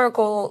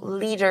historical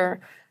leader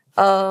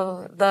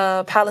of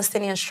the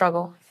Palestinian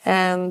struggle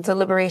and the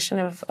liberation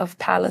of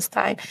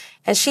Palestine.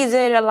 And she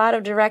did a lot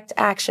of direct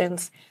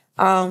actions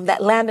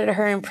that landed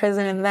her in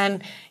prison. And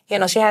then,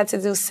 she had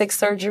to do 6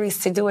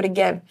 surgeries to do it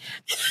again.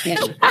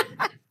 Yeah.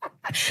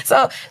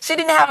 So she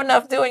didn't have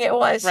enough doing it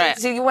once. Right.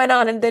 She went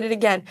on and did it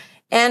again.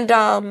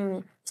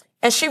 And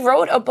she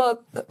wrote a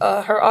book,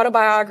 her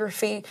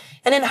autobiography.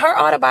 And in her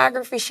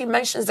autobiography, she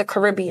mentions the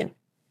Caribbean.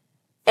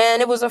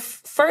 And it was a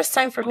first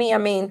time for me. I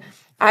mean,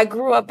 I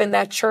grew up in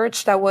that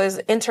church that was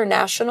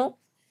international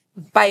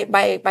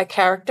by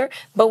character,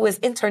 but was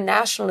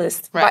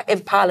internationalist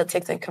in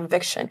politics and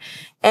conviction.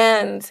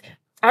 And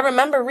I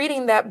remember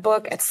reading that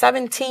book at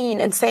 17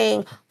 and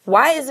saying,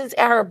 why is this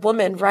Arab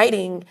woman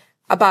writing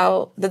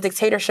about the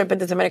dictatorship in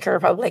the Dominican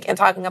Republic and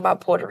talking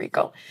about Puerto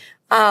Rico?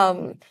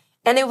 And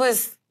it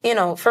was,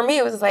 for me,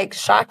 it was like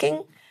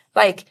shocking.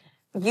 Like,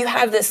 you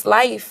have this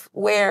life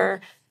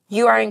where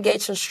you are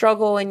engaged in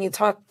struggle and you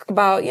talk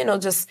about,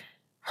 just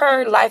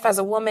her life as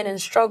a woman in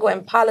struggle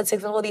and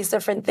politics and all these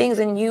different things,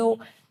 and you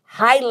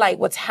highlight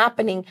what's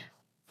happening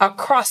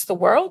across the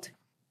world.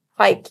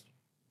 Like,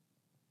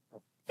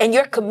 and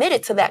you're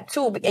committed to that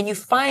too. And you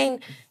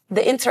find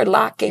the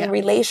interlocking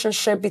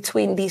relationship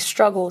between these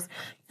struggles.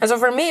 And so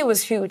for me, it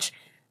was huge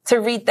to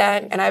read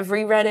that. And I've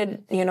reread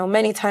it,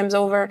 many times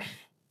over.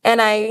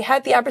 And I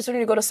had the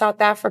opportunity to go to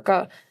South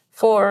Africa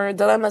for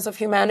Dilemmas of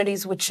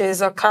Humanities, which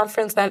is a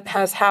conference that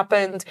has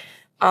happened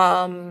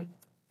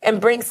and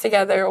brings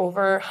together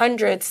over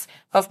hundreds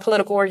of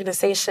political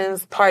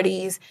organizations,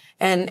 parties,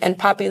 and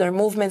popular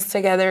movements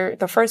together.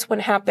 The first one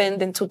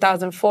happened in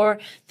 2004,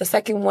 the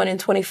second one in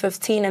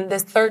 2015, and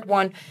this third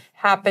one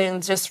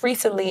happened just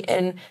recently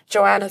in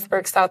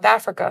Johannesburg, South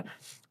Africa.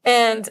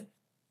 And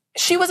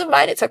she was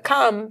invited to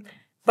come,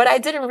 but I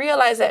didn't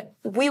realize that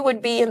we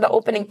would be in the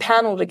opening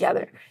panel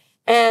together.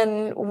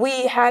 And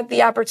we had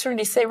the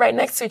opportunity to sit right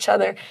next to each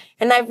other.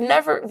 And I've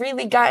never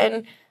really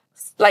gotten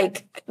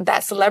like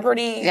that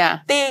celebrity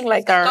thing,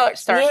 like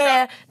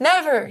star.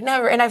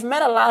 Never. And I've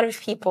met a lot of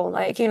people,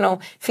 like,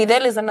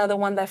 Fidel is another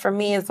one that for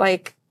me is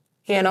like,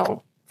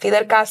 Fidel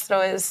Castro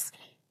is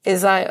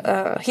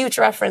a huge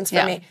reference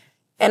for me.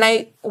 And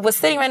I was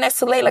sitting right next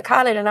to Layla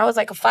Khaled, and I was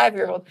like a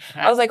 5-year-old.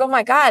 I was like, oh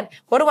my God,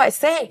 what do I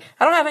say?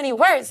 I don't have any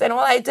words. And all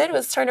I did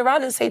was turn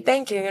around and say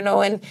thank you,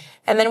 and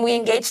then we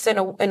engaged in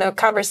a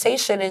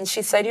conversation, and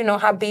she said,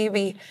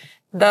 Habibi,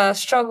 the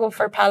struggle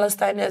for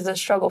Palestine is a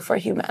struggle for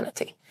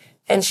humanity.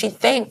 And she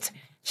thanked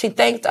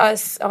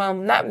us,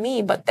 not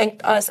me, but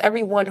thanked us,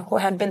 everyone who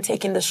had been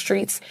taking the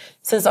streets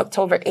since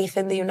October 8th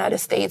in the United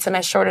States. And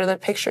I showed her the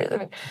picture.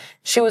 And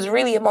she was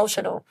really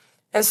emotional.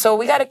 And so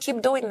we got to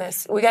keep doing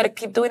this. We got to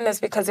keep doing this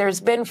because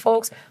there's been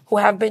folks who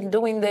have been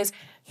doing this,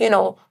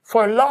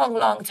 for a long,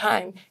 long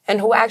time, and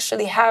who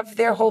actually have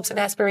their hopes and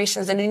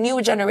aspirations in a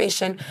new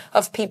generation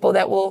of people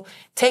that will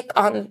take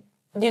on,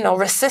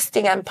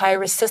 resisting empire,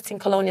 resisting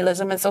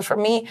colonialism. And so for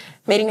me,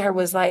 meeting her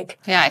was like...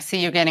 Yeah, I see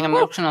you're getting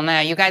emotional now.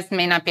 You guys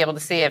may not be able to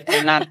see it.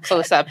 They're not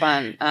close up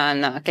on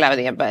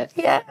Claudia, but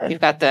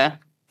you've got the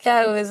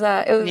it was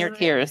near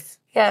tears.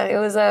 Yeah, it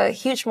was a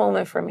huge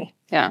moment for me.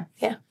 Yeah.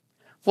 Yeah.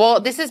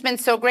 Well, this has been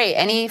so great.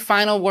 Any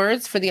final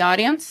words for the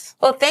audience?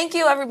 Well, thank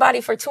you,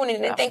 everybody, for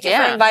tuning in. Thank you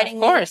for inviting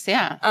me. Of course,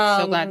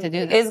 so glad to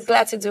do this. It's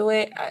glad to do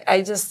it.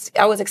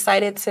 I was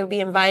excited to be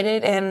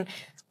invited. And,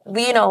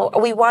 we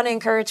want to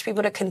encourage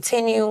people to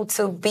continue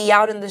to be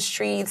out in the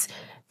streets,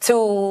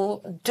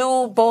 to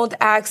do bold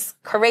acts,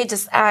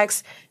 courageous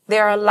acts.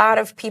 There are a lot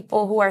of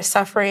people who are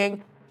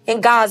suffering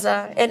in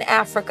Gaza, in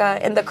Africa,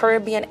 in the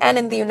Caribbean, and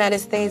in the United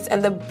States.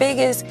 And the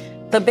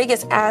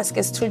biggest ask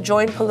is to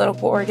join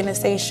political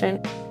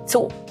organization,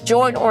 to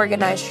join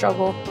organized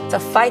struggle, to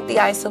fight the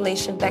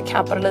isolation that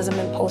capitalism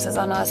imposes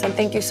on us. And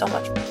thank you so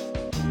much.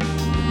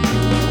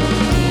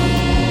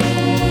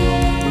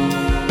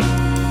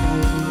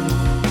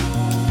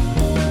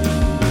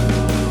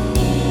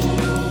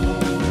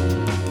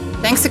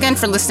 Thanks again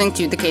for listening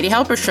to The Katie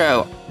Halper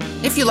Show.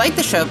 If you like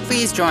the show,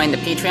 please join the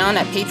Patreon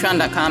at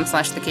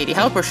patreon.com/The Katie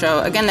Halper Show.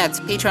 Again, that's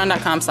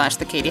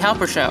patreon.com/The Katie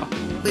Halper Show.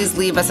 Please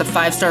leave us a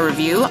 5-star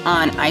review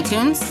on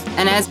iTunes.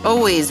 And as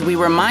always, we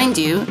remind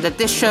you that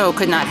this show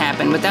could not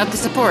happen without the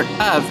support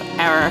of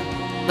our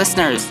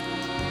listeners.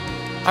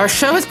 Our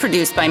show is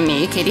produced by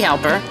me, Katie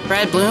Halper.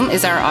 Brad Bloom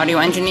is our audio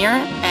engineer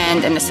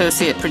and an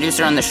associate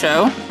producer on the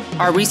show.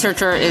 Our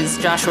researcher is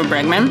Joshua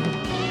Bregman.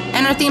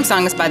 And our theme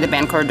song is by the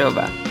band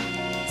Cordova.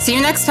 See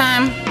you next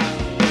time.